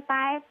យល់ប៉ុន្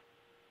តែ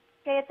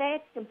គេទេ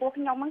ចំពោះ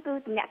ខ្ញុំហ្នឹងគឺ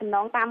តំណាក់តំណ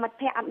ងតាមមិត្ត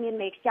ភ័ក្តិអត់មាន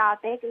មេខ្យល់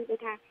ទេគឺ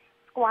ថា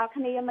ស្គាល់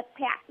គ្នាមិត្ត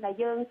ភ័ក្តិដែល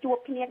យើងជួប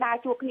គ្នាដើរ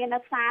ជួបគ្នានៅ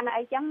ផ្សារនៅ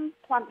អីចឹង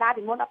ធម្មតា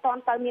ពីមុនអត់ទា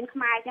ន់ទៅមានខ្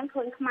មែរចឹង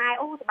ឃើញខ្មែរ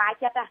អូសប្បាយ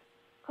ចិត្តហ่ะ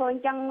ឃើញ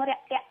ចឹងរា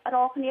ក់ទាក់រ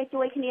កគ្នា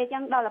ជួយគ្នាចឹ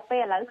ងដល់ទៅពេ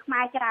លឥឡូវខ្មែ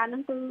រច្រើនហ្នឹ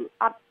ងគឺ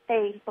អត់ទេ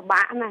ពិ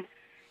បាកណាស់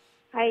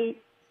ហើយ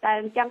តែ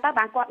អញ្ចឹងទៅ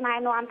បានគាត់ណែ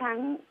នាំថា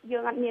យើ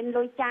ងអត់មាន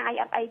លុយចាយ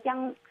អត់អីចឹង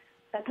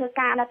ទៅធ្វើ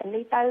ការនៅទី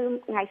នេះទៅ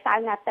ថ្ងៃសៅ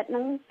រ៍ថ្ងៃអាទិត្យហ្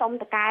នឹងសុំ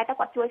តកែទៅ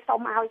គាត់ជួយ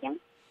សុំឲ្យចឹង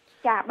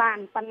ចាបាន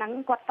ប៉ុណ្ណឹង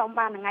គាត់សុំ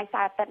បានថ្ងៃ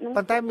សៅរ៍អាទិត្យហ្នឹង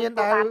ប៉ុន្តែមាន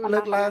ដែលលើ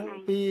កឡើង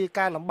ពី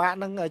ការលំបាក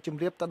ហ្នឹងជំ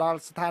រាបទៅដល់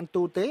ស្ថាន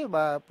ទូតទេ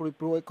បាទ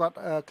ព្រួយគាត់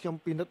ខ្ញុំ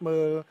ពិនិត្យមើ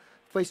ល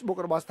Facebook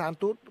របស់ស្ថាន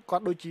ទូតគា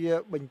ត់ដូចជា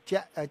បញ្ជា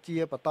ក់ជា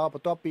បន្តប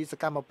ន្ទាប់ពីស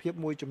កម្មភាព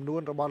មួយចំនួ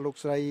នរបស់លោក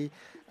ស្រី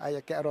អ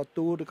គ្គរដ្ឋ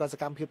ទូតឬក៏ស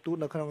កម្មភាពទូត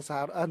នៅក្នុង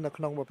នៅ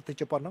ក្នុងប្រទេស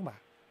ជប៉ុនហ្នឹងបាទ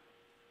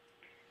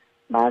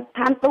ស្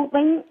ថានទូត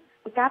វិញ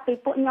កាលពី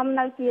ពួកខ្ញុំ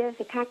នៅជា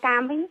សិក្ខាកា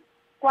មវិញ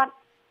គាត់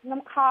ខ្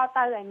ញុំខល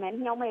ទៅហើយមិនមែ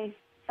នខ្ញុំទេ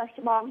សិស្ស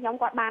ច្បងខ្ញុំ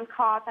គាត់បានខ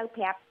លទៅ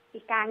ប្រាប់ពី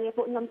ការងារ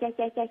ពួកខ្ញុំចេះ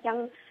ចឹង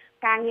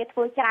ការងារធ្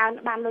វើច្រើន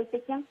បានលុយតិ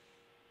ចចឹង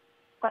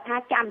គាត់ថា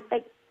ចាំតិ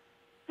ច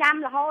ចាំ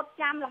រហូ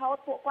ត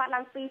ពួកគាត់ឡើ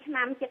ង2ឆ្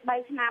នាំជិត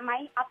3ឆ្នាំហើ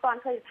យអត់ទាន់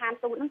ឃើញស្ថាន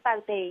ទូតហ្នឹងទៅ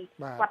ទេ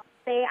គាត់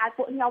ទេឲ្យ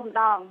ពួកខ្ញុំម្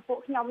ដងពួក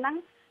ខ្ញុំហ្នឹង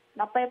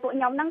ដល់ពេលពួក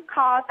ខ្ញុំហ្នឹងខ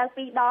លទៅ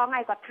2ដង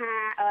ហើយគាត់ថា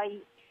អើយ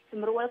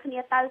ស្រួលគ្នា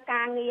ទៅ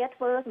ការងារ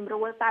ធ្វើស្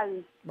រួលទៅ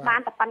បាន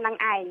តែប៉ុណ្្នឹង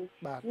ឯង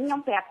ខ្ញុំ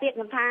ប្រាប់ទៀត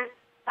ខ្ញុំថា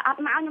តែអ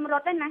ត់មកខ្ញុំរ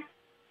ត់ទេណា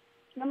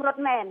ខ្ញុំរ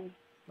ត់មែន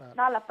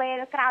ដល់ទៅពេល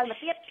ក្រោយមក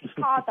ទៀត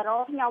ខលទៅរ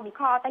កខ្ញុំ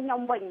ខលទៅខ្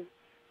ញុំវិញ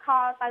ខ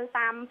លទៅ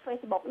តាម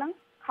Facebook ហ្នឹង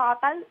ខល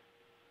ទៅ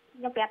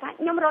ខ្ញុំប្រាប់ថា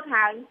ខ្ញុំរត់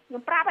ហើយខ្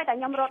ញុំប្រាប់ឲ្យតែ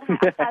ខ្ញុំរត់ហើយ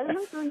ទៅហ្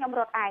នឹងគឺខ្ញុំ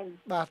រត់ឯង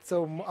បាទសូ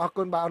មអរ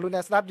គុណបាទលោកអ្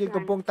នកស្ដាប់យើង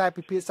កំពុងតែ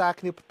ពិភាក្សា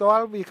គ្នាផ្ទា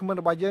ល់វាគ្មិន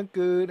របស់យើង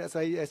គឺអ្នកស្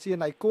រីសៀន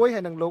ណៃគួយហើ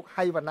យនិងលោក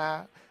ហៃវណ្ណា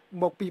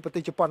មកពីប្រទេ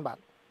សជប៉ុនបាទ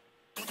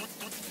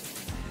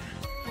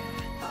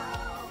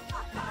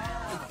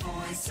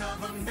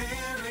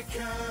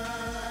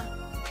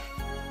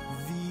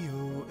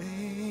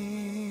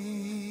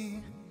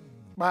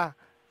បាទ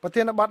ប្រ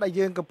ធានបទដែល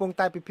យើងកំពុង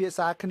តែពិភាក្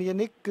សាគ្នា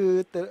នេះគឺ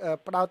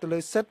ផ្ដោតទៅលើ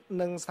សិទ្ធិ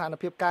និងស្ថាន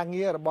ភាពការ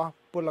ងាររបស់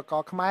ពលក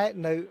រខ្មែរ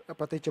នៅ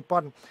ប្រទេសជប៉ុ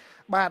ន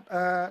បាទ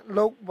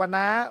លោកវណ្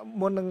ណា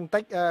មុននឹងបន្តិ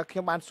ចខ្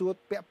ញុំបានសួរ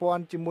ពាក់ព័ន្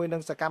ធជាមួយនឹ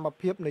ងសកម្ម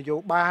ភាពនយោ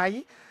បាយ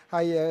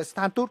ហើយស្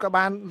ថានទូតក៏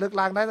បានលើក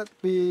ឡើងដែរ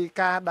ពី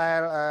ការដែ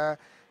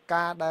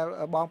ល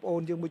បងប្អូ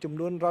នយើងមួយចំ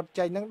នួនរត់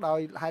ចេញហ្នឹងដោយ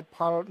ហេតុផ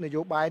លន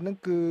យោបាយហ្នឹង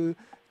គឺ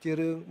ជា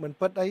រឿងមិន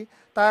ពិតអី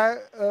តែ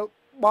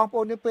បងប្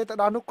អូនយើងពេលទៅ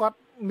ដល់នោះគាត់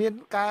មាន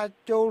ការ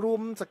ចូលរួ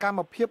មសកម្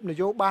មភាពន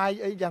យោបាយ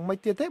អីយ៉ាងម៉េច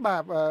ទៀតទេបា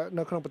ទ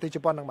នៅក្នុងប្រទេសជ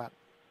ប៉ុនហ្នឹងបាទ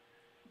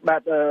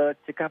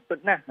ជាការពិត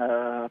ណាស់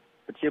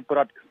ប្រជាពលរ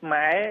ដ្ឋខ្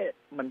មែរ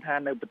មិនថា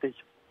នៅប្រទេស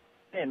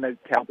នៅ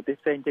ក្រៅប្រទេស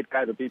ផ្សេងទៀតក្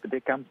រៅពីប្រទេ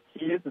សកម្ពុ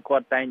ជាគឺគា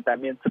ត់តែងតែ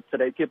មានសិទ្ធិសេ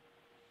រីភាព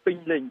ពេញ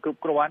លេញគ្រប់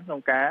គ្រាន់ក្នុ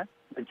ងការ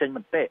បញ្ចេញម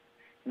តិ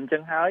អញ្ចឹ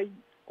ងហើយ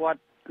គា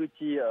ត់គឺ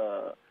ជា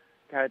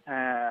គេហៅ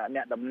ថាអ្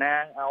នកតំណា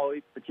ងឲ្យ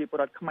ប្រជាពល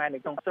រដ្ឋខ្មែរនៅ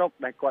ក្នុងស្រុក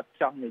ដែលគាត់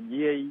ចង់និ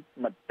យាយ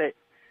មតិ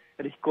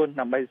រិះគន់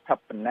ដើម្បីស្ថាប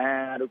នា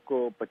ឬក៏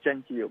បញ្ចេញ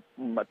ជា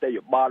មតិ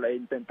យោបល់អី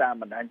ទៅតាម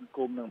បណ្ដាញសង្គ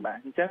មនឹងបាទ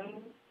អញ្ចឹង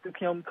គឺ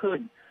ខ្ញុំឃើញ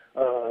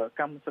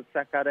កម្មសិក្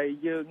សាការី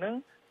យើងហ្នឹង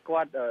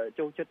គាត់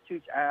ចូលចិត្តជឿ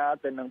ឆ្អាល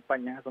ទៅនឹងប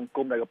ញ្ហាសង្គ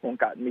មដែលកំពុង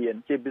កើតមាន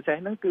ជាពិសេស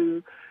ហ្នឹងគឺ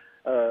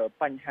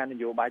បញ្ហាន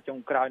យោបាយចុង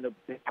ក្រោយនៅប្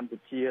រទេសកម្ពុ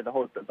ជារ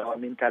ហូតដល់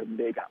មានការរំ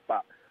លាយគណៈប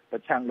កប្រ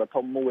ឆាំងដ៏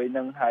ធំមួយហ្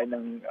នឹងហើយនឹ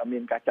ងមា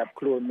នការចាប់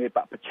ខ្លួនមេប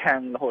កប្រឆាំង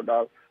រហូតដ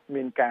ល់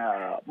មានការ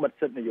បិទ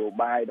សិទ្ធិនយោ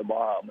បាយរប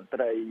ស់មន្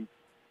ត្រី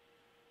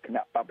គ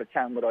ណៈបកប្រ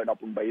ឆាំង118រូ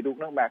ប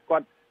ហ្នឹងបាទគា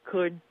ត់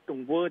ឃើញទ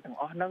ង្វើទាំង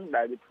អស់ហ្នឹង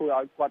ដែលវាធ្វើ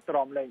ឲ្យគាត់ទ្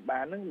រាំលែងបា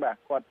នហ្នឹងបាទ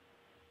គាត់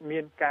មា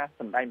នការ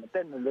សម្ដែងម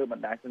តិនៅលើប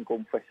ណ្ដាញសង្គ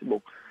ម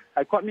Facebook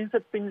ហើយគាត់មានសិ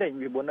ទ្ធិពេញលេញ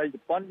ពីនៅជ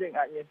ប៉ុនយើង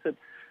អាចមានសិទ្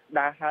ធិ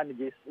ដើរហើរនិ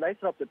យាយស្ដី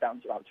ស្របទៅតាម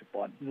ច្បាប់ជ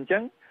ប៉ុនអញ្ចឹ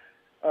ង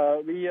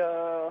វា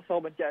សូម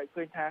បញ្ជាក់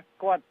ឃើញថា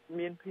គាត់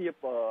មានភាព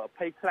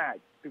ភ័យខ្លាច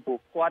ពីព្រោះ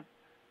គាត់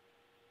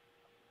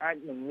អាច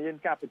នឹងមាន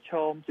ការប្រឈ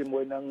មជាមួ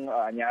យនឹង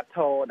អាជ្ញាធ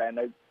រដែល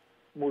នៅ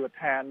មូល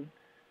ដ្ឋាន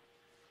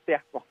ផ្ទះ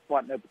របស់គា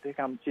ត់នៅប្រទេស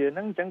កម្ពុជាហ្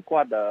នឹងអញ្ចឹង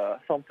គាត់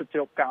សូមសិទ្ធិជ្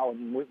រកកោន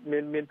មា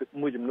ន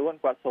មួយចំនួន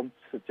គាត់សូម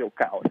សិទ្ធិជ្រក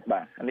កោន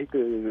បាទអានេះ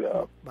គឺ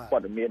ព័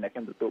ត៌មានដែលខ្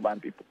ញុំទទួលបាន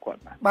ពីពួកគាត់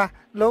បាទ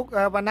លោក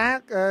វណ្ណា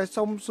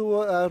សូមសួរ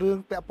រឿង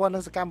ពាក់ព័ន្ធនឹ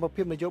ងសកម្ម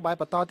ភាពនយោបាយ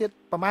បន្តទៀត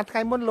ប្រហែលថ្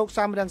ងៃមុនលោក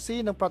សំរងស៊ី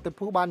និងប្រតិ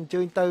ភូបានអញ្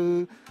ជើញទៅ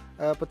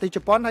ប្រទេសជ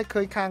ប៉ុនហើយ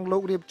ឃើញខាងលោ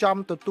ករៀបចំ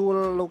ទទួល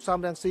លោកសំ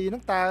រងស៊ីហ្នឹ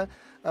ងតើ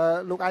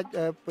លោកអាច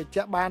បញ្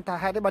ជាក់បានថា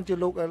ហេតុអីបានជា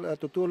លោក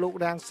ទទួលលោក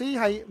រាំងស៊ី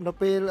ហើយនៅ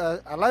ពេល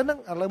ឥ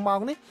ឡូវម៉ោ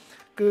ងនេះ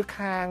គឺ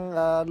ខាង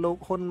លោក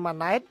ហ៊ុនម៉ា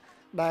ណែត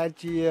ដែល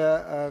ជា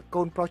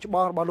កូនប្រុសច្ប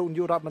ងរបស់លោកនា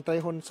យករដ្ឋមន្ត្រី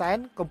ហ៊ុនសែន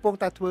កំពុង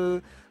តែធ្វើ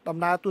ដំ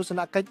ណើរទស្សន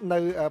កិច្ចនៅ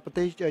ប្រ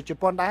ទេសជ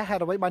ប៉ុនដែរហេ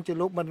តុអ្វីបានជា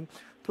លោកមិន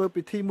ធ្វើ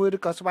ពិធីមួយឬ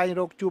ក៏ស្វែង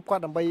រកជួបគា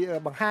ត់ដើម្បី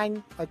បង្ហាញ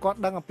ឲ្យគាត់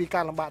ដឹងអំពី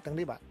ការលំបាកទាំង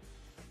នេះបាទ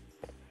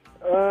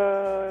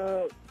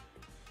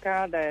កា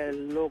រដែល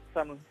លោក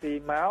សំរងស៊ី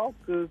មក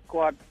គឺ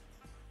គាត់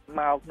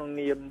មកក្នុង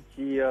នាម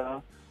ជា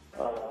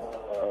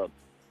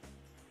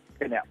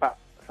គណៈបក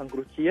សង្គ្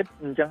រោះជាតិ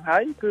អញ្ចឹងហើ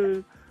យគឺ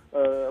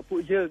ពួ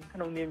កយើងក្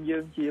នុងនាមយើ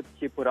ង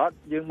ជាពលរដ្ឋ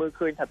យើងមើល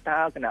ឃើញថាតើ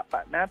គណៈប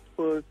កណាធ្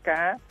វើ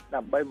ការ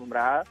ដើម្បីបម្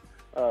រើ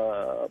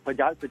ប្រ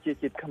យោជន៍ប្រជា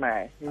ជាតិខ្មែរ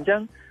អញ្ចឹ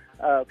ង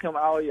ខ្ញុំ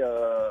ឲ្យ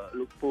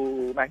លោកពូ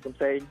ម៉ែកំ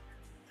សែង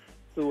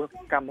សួរ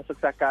កម្មសិ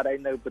ក្សាការ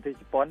នៅប្រទេស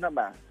ជប៉ុនណា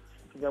បាទ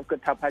ខ្ញុំគិត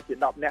ថាប្រហែលជា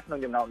10នាក់ក្នុង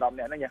ចំណោម10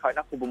នាក់ហ្នឹងយ៉ាងហោច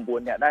ណាស់គឺ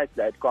9នាក់ដែរ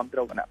ដែលគ្រប់គ្រ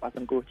ងគណៈបកស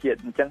ង្គ្រោះជាតិ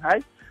អញ្ចឹងហើយ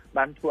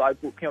បានធ្វើឲ្យ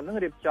ពួកខ្ញុំហ្នឹង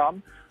រៀបចំ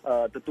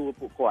ទទួល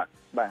ពួកគាត់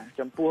បាទ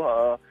ចំពោះ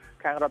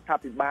ខាងរដ្ឋា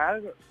ភិបាល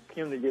ខ្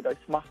ញុំនិយាយដោយ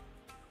ស្មោះ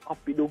អ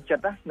ស់ពីដួងចិ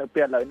ត្តណានៅ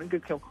ពេលឥឡូវហ្នឹងគឺ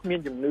ខ្ញុំគ្មាន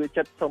ជំនឿ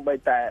ចិត្តសូម្បី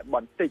តែប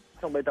ន្តិច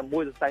សូម្បីតែមួ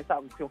យសរសៃសោក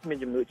ខ្ញុំគ្មាន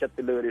ជំនឿចិត្ត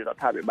ទៅលើរ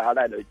ដ្ឋាភិបាល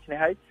ដែរដូច្នេះ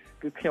ហើយ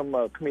គឺខ្ញុំ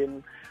គ្មាន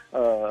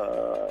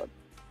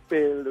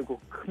ពេលឬក៏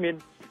គ្មាន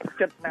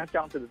ចិត្តណាច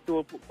ង់ទៅទទួល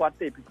ពួកគាត់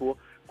ទេពីព្រោះ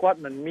គាត់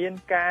មិនមា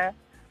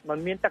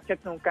នទឹកចិត្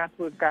តក្នុងការធ្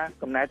វើការ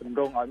កំណែតម្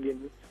រង់ឲ្យមាន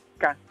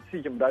ការស៊ី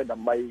ជម្រៅដើ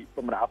ម្បីប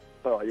ម្រើ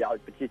ប្រយោជ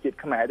ន៍ប្រជាជាតិ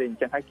ខ្មែរទេអញ្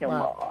ចឹងហើយខ្ញុំ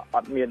អ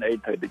ត់មានអី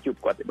ត្រូវទៅជួប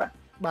គាត់ទេបាទ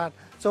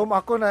សូមអ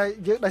រគុណហើយ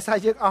យើងដោយសារ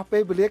យើងអស់ពេ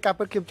លវេលាការ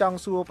ពិតខ្ញុំចង់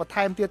សួរបន្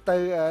ថែមទៀតទៅ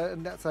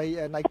អ្នកស្រី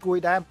ណៃគួយ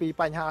ដែរពី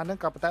បញ្ហាហ្នឹង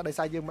ក៏ប៉ុន្តែដោយ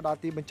សារយើងមកដល់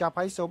ទីបញ្ចប់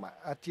ហើយសូម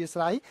អធិស្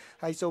ឋាន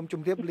ហើយសូមជ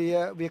ម្រាបលា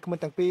វាគ្មិន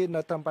ទាំងពីរ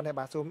នៅត្រឹមប៉ុណ្ណេះ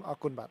បាទសូមអរ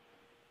គុណបាទ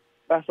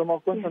សូមអរ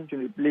គុណសូមជ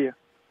ម្រាបលា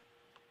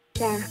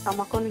ចាសូម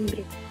អរគុណជំ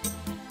រាប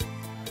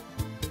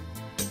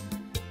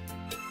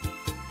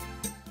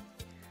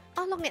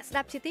លោកអ្នកស្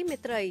ដាប់ជាទីមេ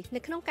ត្រីនៅ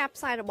ក្នុងការ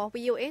ផ្សាយរបស់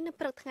VOA នៅ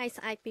ព្រឹកថ្ងៃ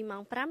ស្អែកពីម៉ោ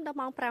ង5ដល់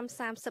ម៉ោង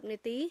 5:30 នា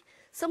ទី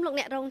សូមលោក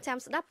អ្នករងចាំ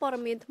ស្ដាប់ព័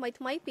ត៌មានថ្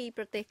មីៗពី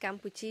ប្រទេសក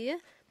ម្ពុជា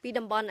ពី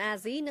តំបន់អា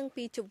ស៊ីនិង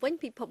ពីជុំវិញ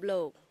ពិភព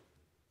លោក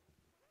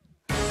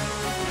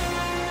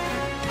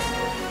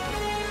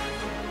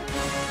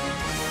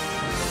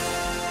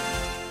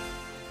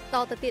ត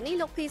ទៅទៀតនេះ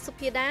លោកភីសុ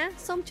ភាដា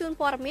សូមជូន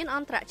ព័ត៌មានអ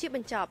ន្តរជាតិប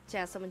ញ្ចប់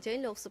ចាសសូមអញ្ជើញ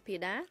លោកសុភា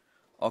ដា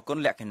អរគុណ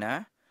លក្ខណៈ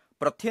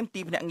ប្រធាន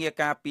ទីភ្នាក់ងារ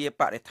ការពារ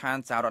បរិស្ថាន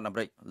សហរដ្ឋអាមេ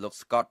រិកលោក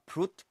Scott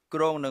Pruitt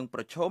គ្រងនឹងប្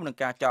រឈមនឹង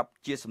ការចាប់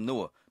ជាសំណួ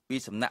រពី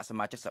សំណាក់ស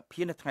មាជិកស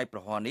ភានៅថ្ងៃប្រ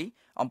ហ័សនេះ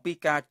អំពី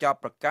ការចាប់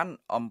ប្រកាន់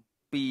អំ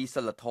ពី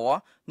សិលធម៌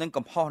និង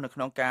កំហុសនៅក្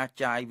នុងការ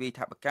ចាយវាយ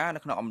ថវិកានៅ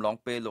ក្នុងអំឡុង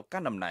ពេលលោកកា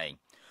ន់តំណែង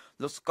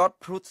លោក Scott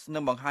Pruitt នឹ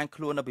ងបង្ហាញ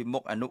ខ្លួននៅពីមុ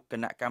ខអនុគ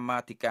ណៈកម្មា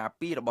ធិការ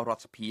2របស់រ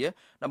ដ្ឋសភា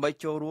ដើម្បី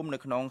ចូលរួមនៅ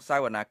ក្នុងស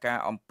វនាការ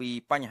អំពី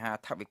បញ្ហា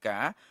ថវិកា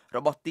រ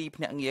បស់ទី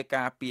ភ្នាក់ងារ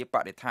ការពារប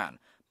រិស្ថាន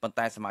ប៉ុន្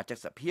តែសមាជិក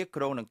សភា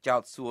គ្រងនឹងចោ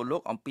ទសួរលោ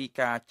កអំពី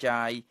ការ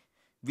ចាយ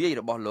វាយ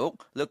របស់លោក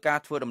លើការ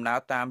ធ្វើដំណើរ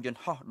តាមយន្ត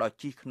ហោះដោយ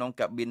ជិះក្នុង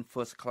កាប៊ីន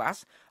First Class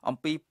អំ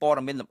ពីព័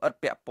ត៌មានលម្អិត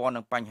ពាក់ព័ន្ធ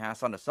នឹងបញ្ហា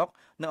សន្តិសុខ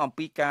និងអំ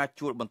ពីការ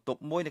ជួលបន្ទប់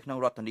មួយនៅក្នុង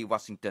រដ្ឋធានី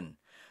Washington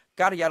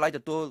ការិយាល័យទ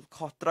ទួល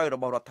ខុសត្រូវរ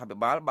បស់រដ្ឋាភិ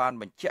បាលបាន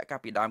បញ្ជាក់កាល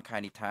ពីដើមខែ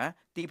នេះថា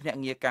ទីភ្នាក់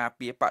ងារការ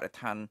ពារបរិស្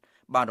ថាន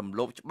បានរំ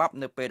លោភច្បាប់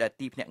នៅពេលដែល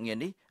ទីភ្នាក់ងារ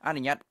នេះអ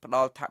នុញ្ញាតផ្ដ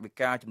ល់ថវិ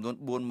កាចំនួន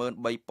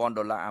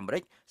$43,000អាមេរិ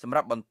កសម្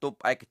រាប់បន្ទប់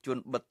ឯកជន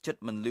បិទជិត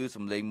មិនឮ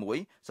សំឡេងមួយ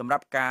សម្រា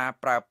ប់ការ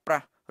ប្រើប្រា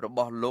ស់រប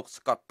ស់លោក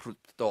Scott Pruitt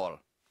ផ្ទាល់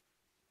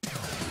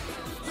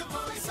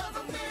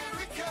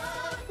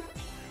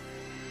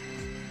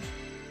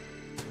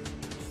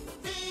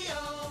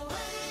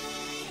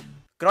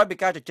ក្រោយពី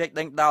ការជជែក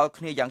ដេញដោល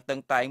គ្នាយ៉ាងតឹង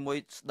តែងមួយ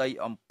ស្ដី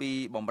អំពី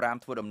បំរាម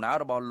ធ្វើដំណើរ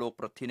របស់លោក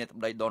ប្រធានាធិប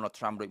តី Donald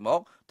Trump រួចមក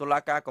តុលា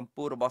ការកំ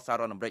ពូលរបស់សហ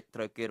រដ្ឋអាមេរិកត្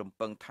រូវគេរំ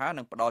ពឹងថា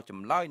នឹងផ្ដល់ច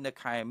ម្លើយនៅ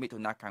ខែមិថុ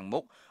នាខាងមុ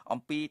ខអំ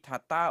ពីថា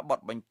តើបទ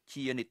បញ្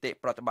ជានីតិ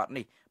ប្រតិបត្តិ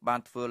នេះបាន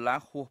ធ្វើឡើង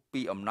ហួស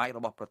ពីអំណាចរ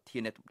បស់ប្រធា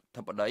នា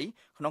ធិបតី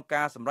ក្នុង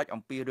ការសម្រេច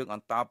អំពីរឿងអ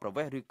ន្តោប្រ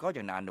វេសន៍ឬក៏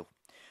យ៉ាងណានោះ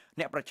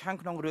អ្នកប្រឆាំង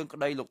ក្នុងរឿងក្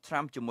តីលោក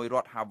Trump ជាមួយរ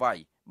ដ្ឋ Hawaii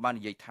បាន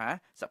និយាយថា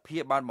សភា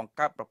បានបង្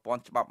កើតប្រព័ន្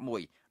ធច្បាប់មួ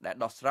យដែល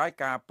ដោះស្រាយ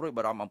ការព្រួយ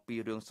បារម្ភអំពី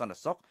រឿងសន្តិ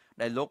សុខ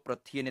ដែលលោកប្រ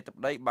ធានាធិប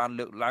តីបាន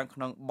លើកឡើងក្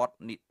នុងបទ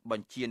ប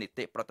ញ្ជានី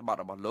តិប្រតិបត្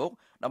តិរបស់លោក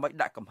ដើម្បី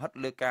ដាក់កំហិត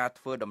លើការ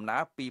ធ្វើដំណើ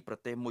រពីប្រ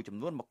ទេសមួយចំ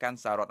នួនមកកាន់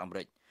សហរដ្ឋអាមេ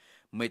រិក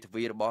មេធា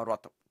វីរបស់រ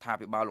ដ្ឋា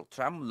ភិបាលលោក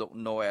Trump លោក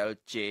Noel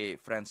J.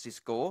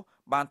 Francisco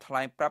បានថ្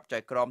លែងប្រាប់ចៅ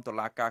ក្រមតុ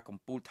លាការកំ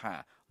ពូលថា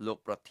លោក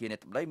ប្រធានា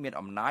ធិបតីមាន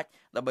អំណាច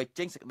ដើម្បី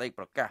ចេញសេចក្តី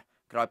ប្រកាស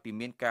ក្រោយពី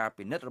មានការ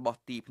ពិនិត្យរបស់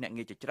ទីភ្នាក់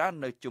ងារជាច្រើន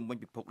នៅជុំវិញ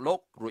ពិភពលោក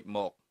រួចម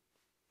ក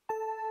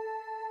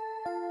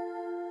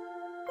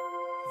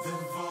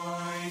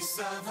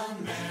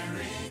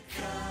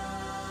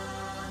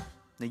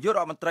នាយករ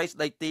ដ្ឋមន្ត្រីស្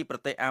ដីទីប្រ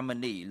ទេសអាមេ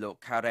នីលោក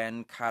Karen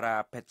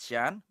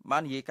Karapetyan បា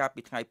ននិយាយកាល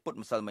ពីថ្ងៃពុធ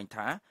ម្សិលមិញ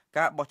ថា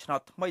ការបោះឆ្នោត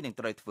ថ្មីនឹង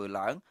ត្រូវធ្វើ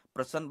ឡើង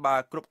ប្រសិនបើ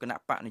គ្រប់គណៈ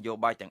បកនយោ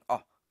បាយទាំងអ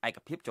ស់ឯក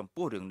ភាពចំ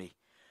ពោះរឿងនេះ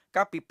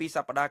កាលពី2ស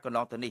ប្តាហ៍កន្ល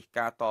ងទៅនេះ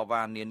ការត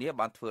វ៉ានានា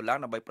បានធ្វើឡើង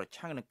ដើម្បីប្រ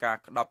ឆាំងនឹងការ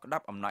ក្តា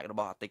ប់អំណាចរ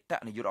បស់អតីត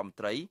នាយករដ្ឋមន្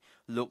ត្រី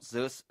លោក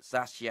Zeus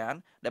Sashian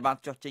ដែលបាន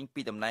ចុះចេញ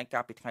ពីតំណែងកា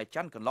លពីថ្ងៃ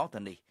ច័ន្ទកន្លងទៅ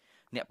នេះ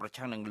អ្នកប្រ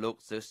ឆាំងនឹងលោក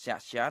Zeus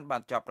Sashian បា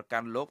នចាប់ប្រកា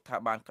ន់លោកថា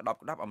បានក្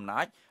តាប់អំ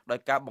ណាចដោយ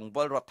ការបង្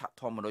វិលរដ្ឋ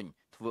ធម្មនុញ្ញ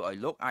ធ្វើឲ្យ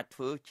លោកអាចធ្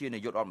វើជានា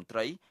យករដ្ឋមន្ត្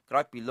រីក្រោ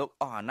យពីលោក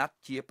អស់អាណត្តិ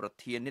ជាប្រ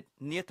ធា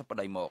នាធិប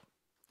តីមក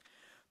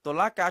តុ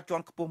លាការជា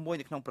ន់ខ្ពស់មួយ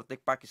នៅក្នុងប្រទេស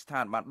ប៉ាគីស្ថា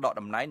នបានដក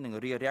តំណែងនិង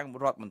រារាំង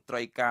រដ្ឋមន្ត្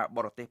រីការប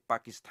រទេសប៉ា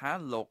គីស្ថាន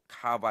លោក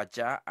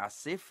Khawaja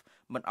Asif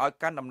មិនឲ្យ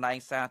កាន់តំណែង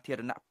សាធា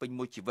រណៈពេញ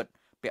មួយជីវិត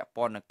ពាក់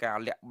ព័ន្ធនឹងការ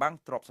លាក់បាំង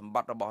ទ្រព្យសម្ប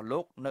ត្តិរបស់លោ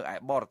កនៅឯ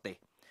បរទេស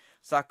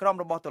សារក្រម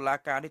របស់តុលា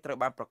ការនេះត្រូវ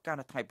បានប្រកាស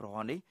នៅថ្ងៃប្រ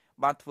ហ័ននេះ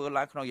បានធ្វើ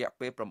ឡើងក្នុងរយៈ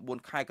ពេល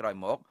9ខែក្រោយ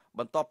មកប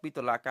ន្ទាប់ពី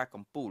តុលាការ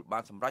កំពូលបា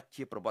នសម្រេច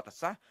ជាប្រវត្តិ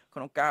សាស្ត្រក្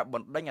នុងការប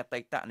ណ្តេញអតី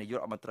តនាយករ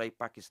ដ្ឋមន្ត្រី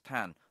ប៉ាគីស្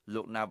ថាន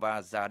លោក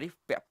Nawaz Sharif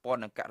ពាក់ព័ន្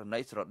ធនឹងករណី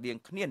ស្រដៀង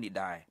គ្នានេះ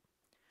ដែរ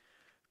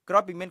ក្រោ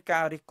យពីមានកា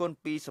ររិះគន់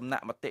ពីសំណា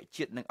ក់មតិ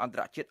ជាតិនិងអន្ត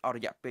រជាតិអស់រ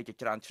យៈពេលជា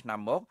ច្រើនឆ្នាំ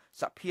មក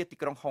សភាទី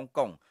ក្រុងហុង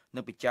កុងនឹ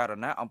ងពិចារ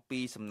ណាអំពី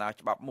សំណើ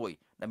ច្បាប់មួយ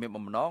ដែលមាន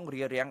បំណង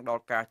រារាំងដ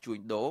ល់ការជួញ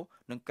ដូរ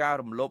និងការ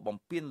រំលោភបំ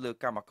ពានលើ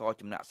កម្មករ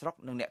ចំណាក់ស្រុក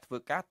និងអ្នកធ្វើ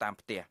ការតាម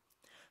ផ្ទះ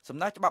សំ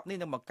ណើច្បាប់នេះ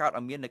នឹងបង្កើត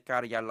ឲ្យមាននៅកា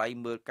រិយាល័យ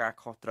មើលការ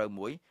ខុសត្រូវ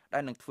មួយដែ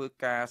លនឹងធ្វើ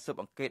ការស៊ើប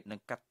អង្កេតនិង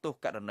កាត់ទោស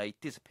ករណី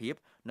ទាសភាព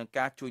និង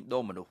ការជួញដូ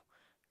រមនុស្ស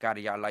កា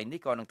រិយាល័យនេះ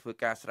ក៏នឹងធ្វើ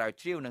ការស្រាវ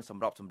ជ្រាវនិងស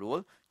ម្របសម្រួល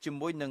ជា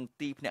មួយនឹង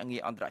ទីភ្នាក់ងា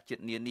រអន្តរជា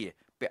តិនានា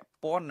ពាក់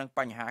ព័ន្ធនឹងប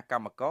ញ្ហាក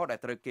ម្មករដែល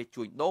ត្រូវគេ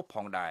ជួញដូរផ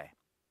ងដែរ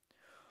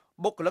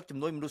បុគ្គលិកជំ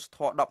នួយមនុស្សធ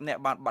ម៌10នាក់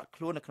បានបាត់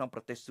ខ្លួននៅក្នុងប្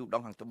រទេសស៊ូដ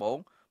ង់ខាងត្បូង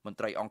មន្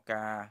ត្រីអង្គ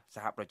ការស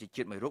ហប្រជា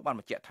ជាតិមួយរូបបាន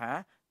បញ្ជាក់ថា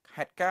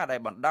ហេតុការណ៍ដែល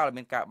បណ្ដាលឲ្យ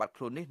មានការបាត់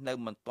ខ្លួននេះនៅ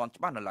មិនទាន់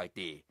ច្បាស់នៅឡើយ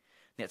ទេ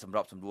អ្នកសម្រ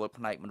បសម្រួល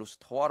ផ្នែកមនុស្ស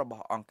ធម៌រប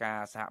ស់អង្គការ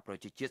សហប្រ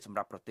ជាជាតិសម្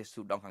រាប់ប្រទេស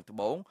ស៊ូដង់ខាងត្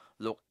បូង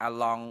លោក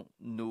Along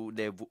Nu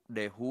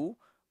Dehu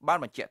បាន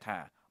បញ្ជាក់ថា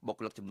បុគ្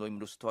គលិកជំនួយម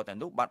នុស្សធម៌ទាំង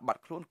នោះបានបា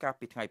ត់ខ្លួនកាល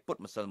ពីថ្ងៃពុធ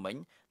ម្សិលមិញ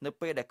នៅ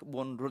ពេលដែលក្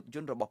បួនរថយ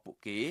ន្តរបស់ពួក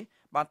គេ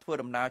បានធ្វើ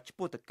ដំណើរឆ្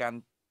ពោះទៅកាន់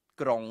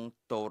ក្រុង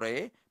តូរ៉េ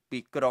ពី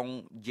ក្រុង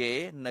យេ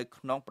នៅ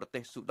ក្នុងប្រទេ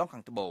សស៊ូដង់ខា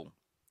ងត្បូង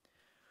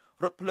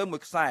រថភ្លើងមួ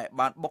យខ្សែ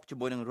បានបុកជា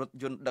មួយនឹងរថ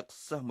យន្តដឹក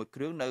សិស្សមួយ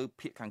គ្រឿងនៅ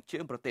ភាគខាងជើ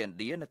ងប្រទេសឥណ្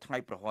ឌានៅថ្ងៃ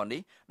ប្រហ័ន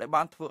នេះដែល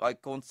បានធ្វើឲ្យ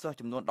កូនសិស្ស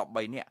ចំនួន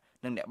13នាក់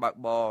និងអ្នកបើក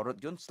បររថ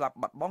យន្តស្លាប់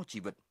បាត់បង់ជី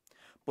វិត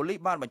ប៉ូលីស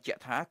បានបញ្ជាក់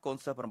ថាកូន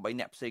សិស្ស8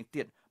នាក់ផ្សេង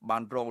ទៀតបា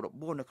នរងរ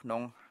បួសនៅក្នុ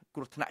ងគ្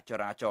រោះថ្នាក់ច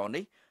រាចរណ៍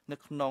នេះនៅ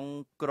ក្នុង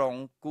ក្រុង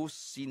គូ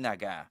ស៊ីណា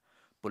ហ្គា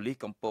ប៉ូលីស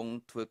កំពុង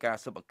ធ្វើការ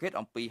ស៊ើបអង្កេត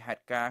អំពីហេ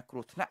តុការណ៍គ្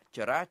រោះថ្នាក់ច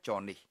រាច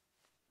រណ៍នេះ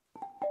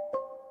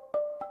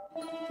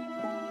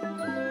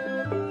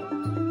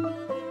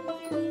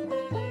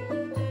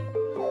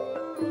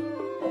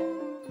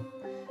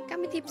កម្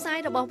មវិធីផ្សាយ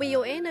របស់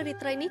VOA នៅរា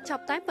ត្រីនេះច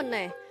ប់តែប៉ុណ្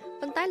ណេះ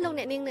ប៉ុន្តែលោក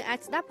អ្នកនាងនៅអាច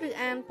ស្ដាប់ឬ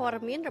អានព័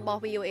ត៌មានរបស់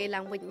VOA ឡើ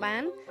ងវិញបា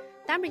ន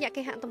តាមរយៈ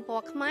គេហទំព័រ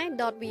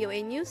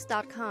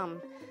khmer.voanews.com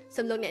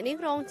សូមលោកអ្នកនាង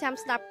រងចាំ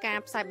ស្ដាប់ការ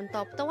ផ្សាយបន្ត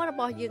ផ្ទាល់រ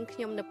បស់យើងខ្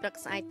ញុំនៅព្រឹក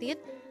ស្អែកទៀត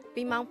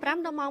ពីម៉ោង 5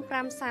 ដល់ម៉ោង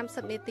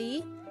 5:30 នាទី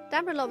តា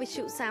មរលកវិទ្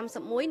យុ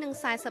31និង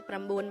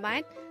49 ម៉ែ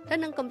ត្រទៅ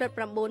នឹងកម្រិត 9320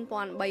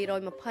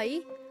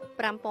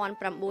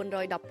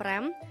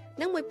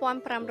 5915 និង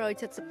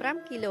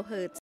 1575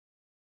 kHz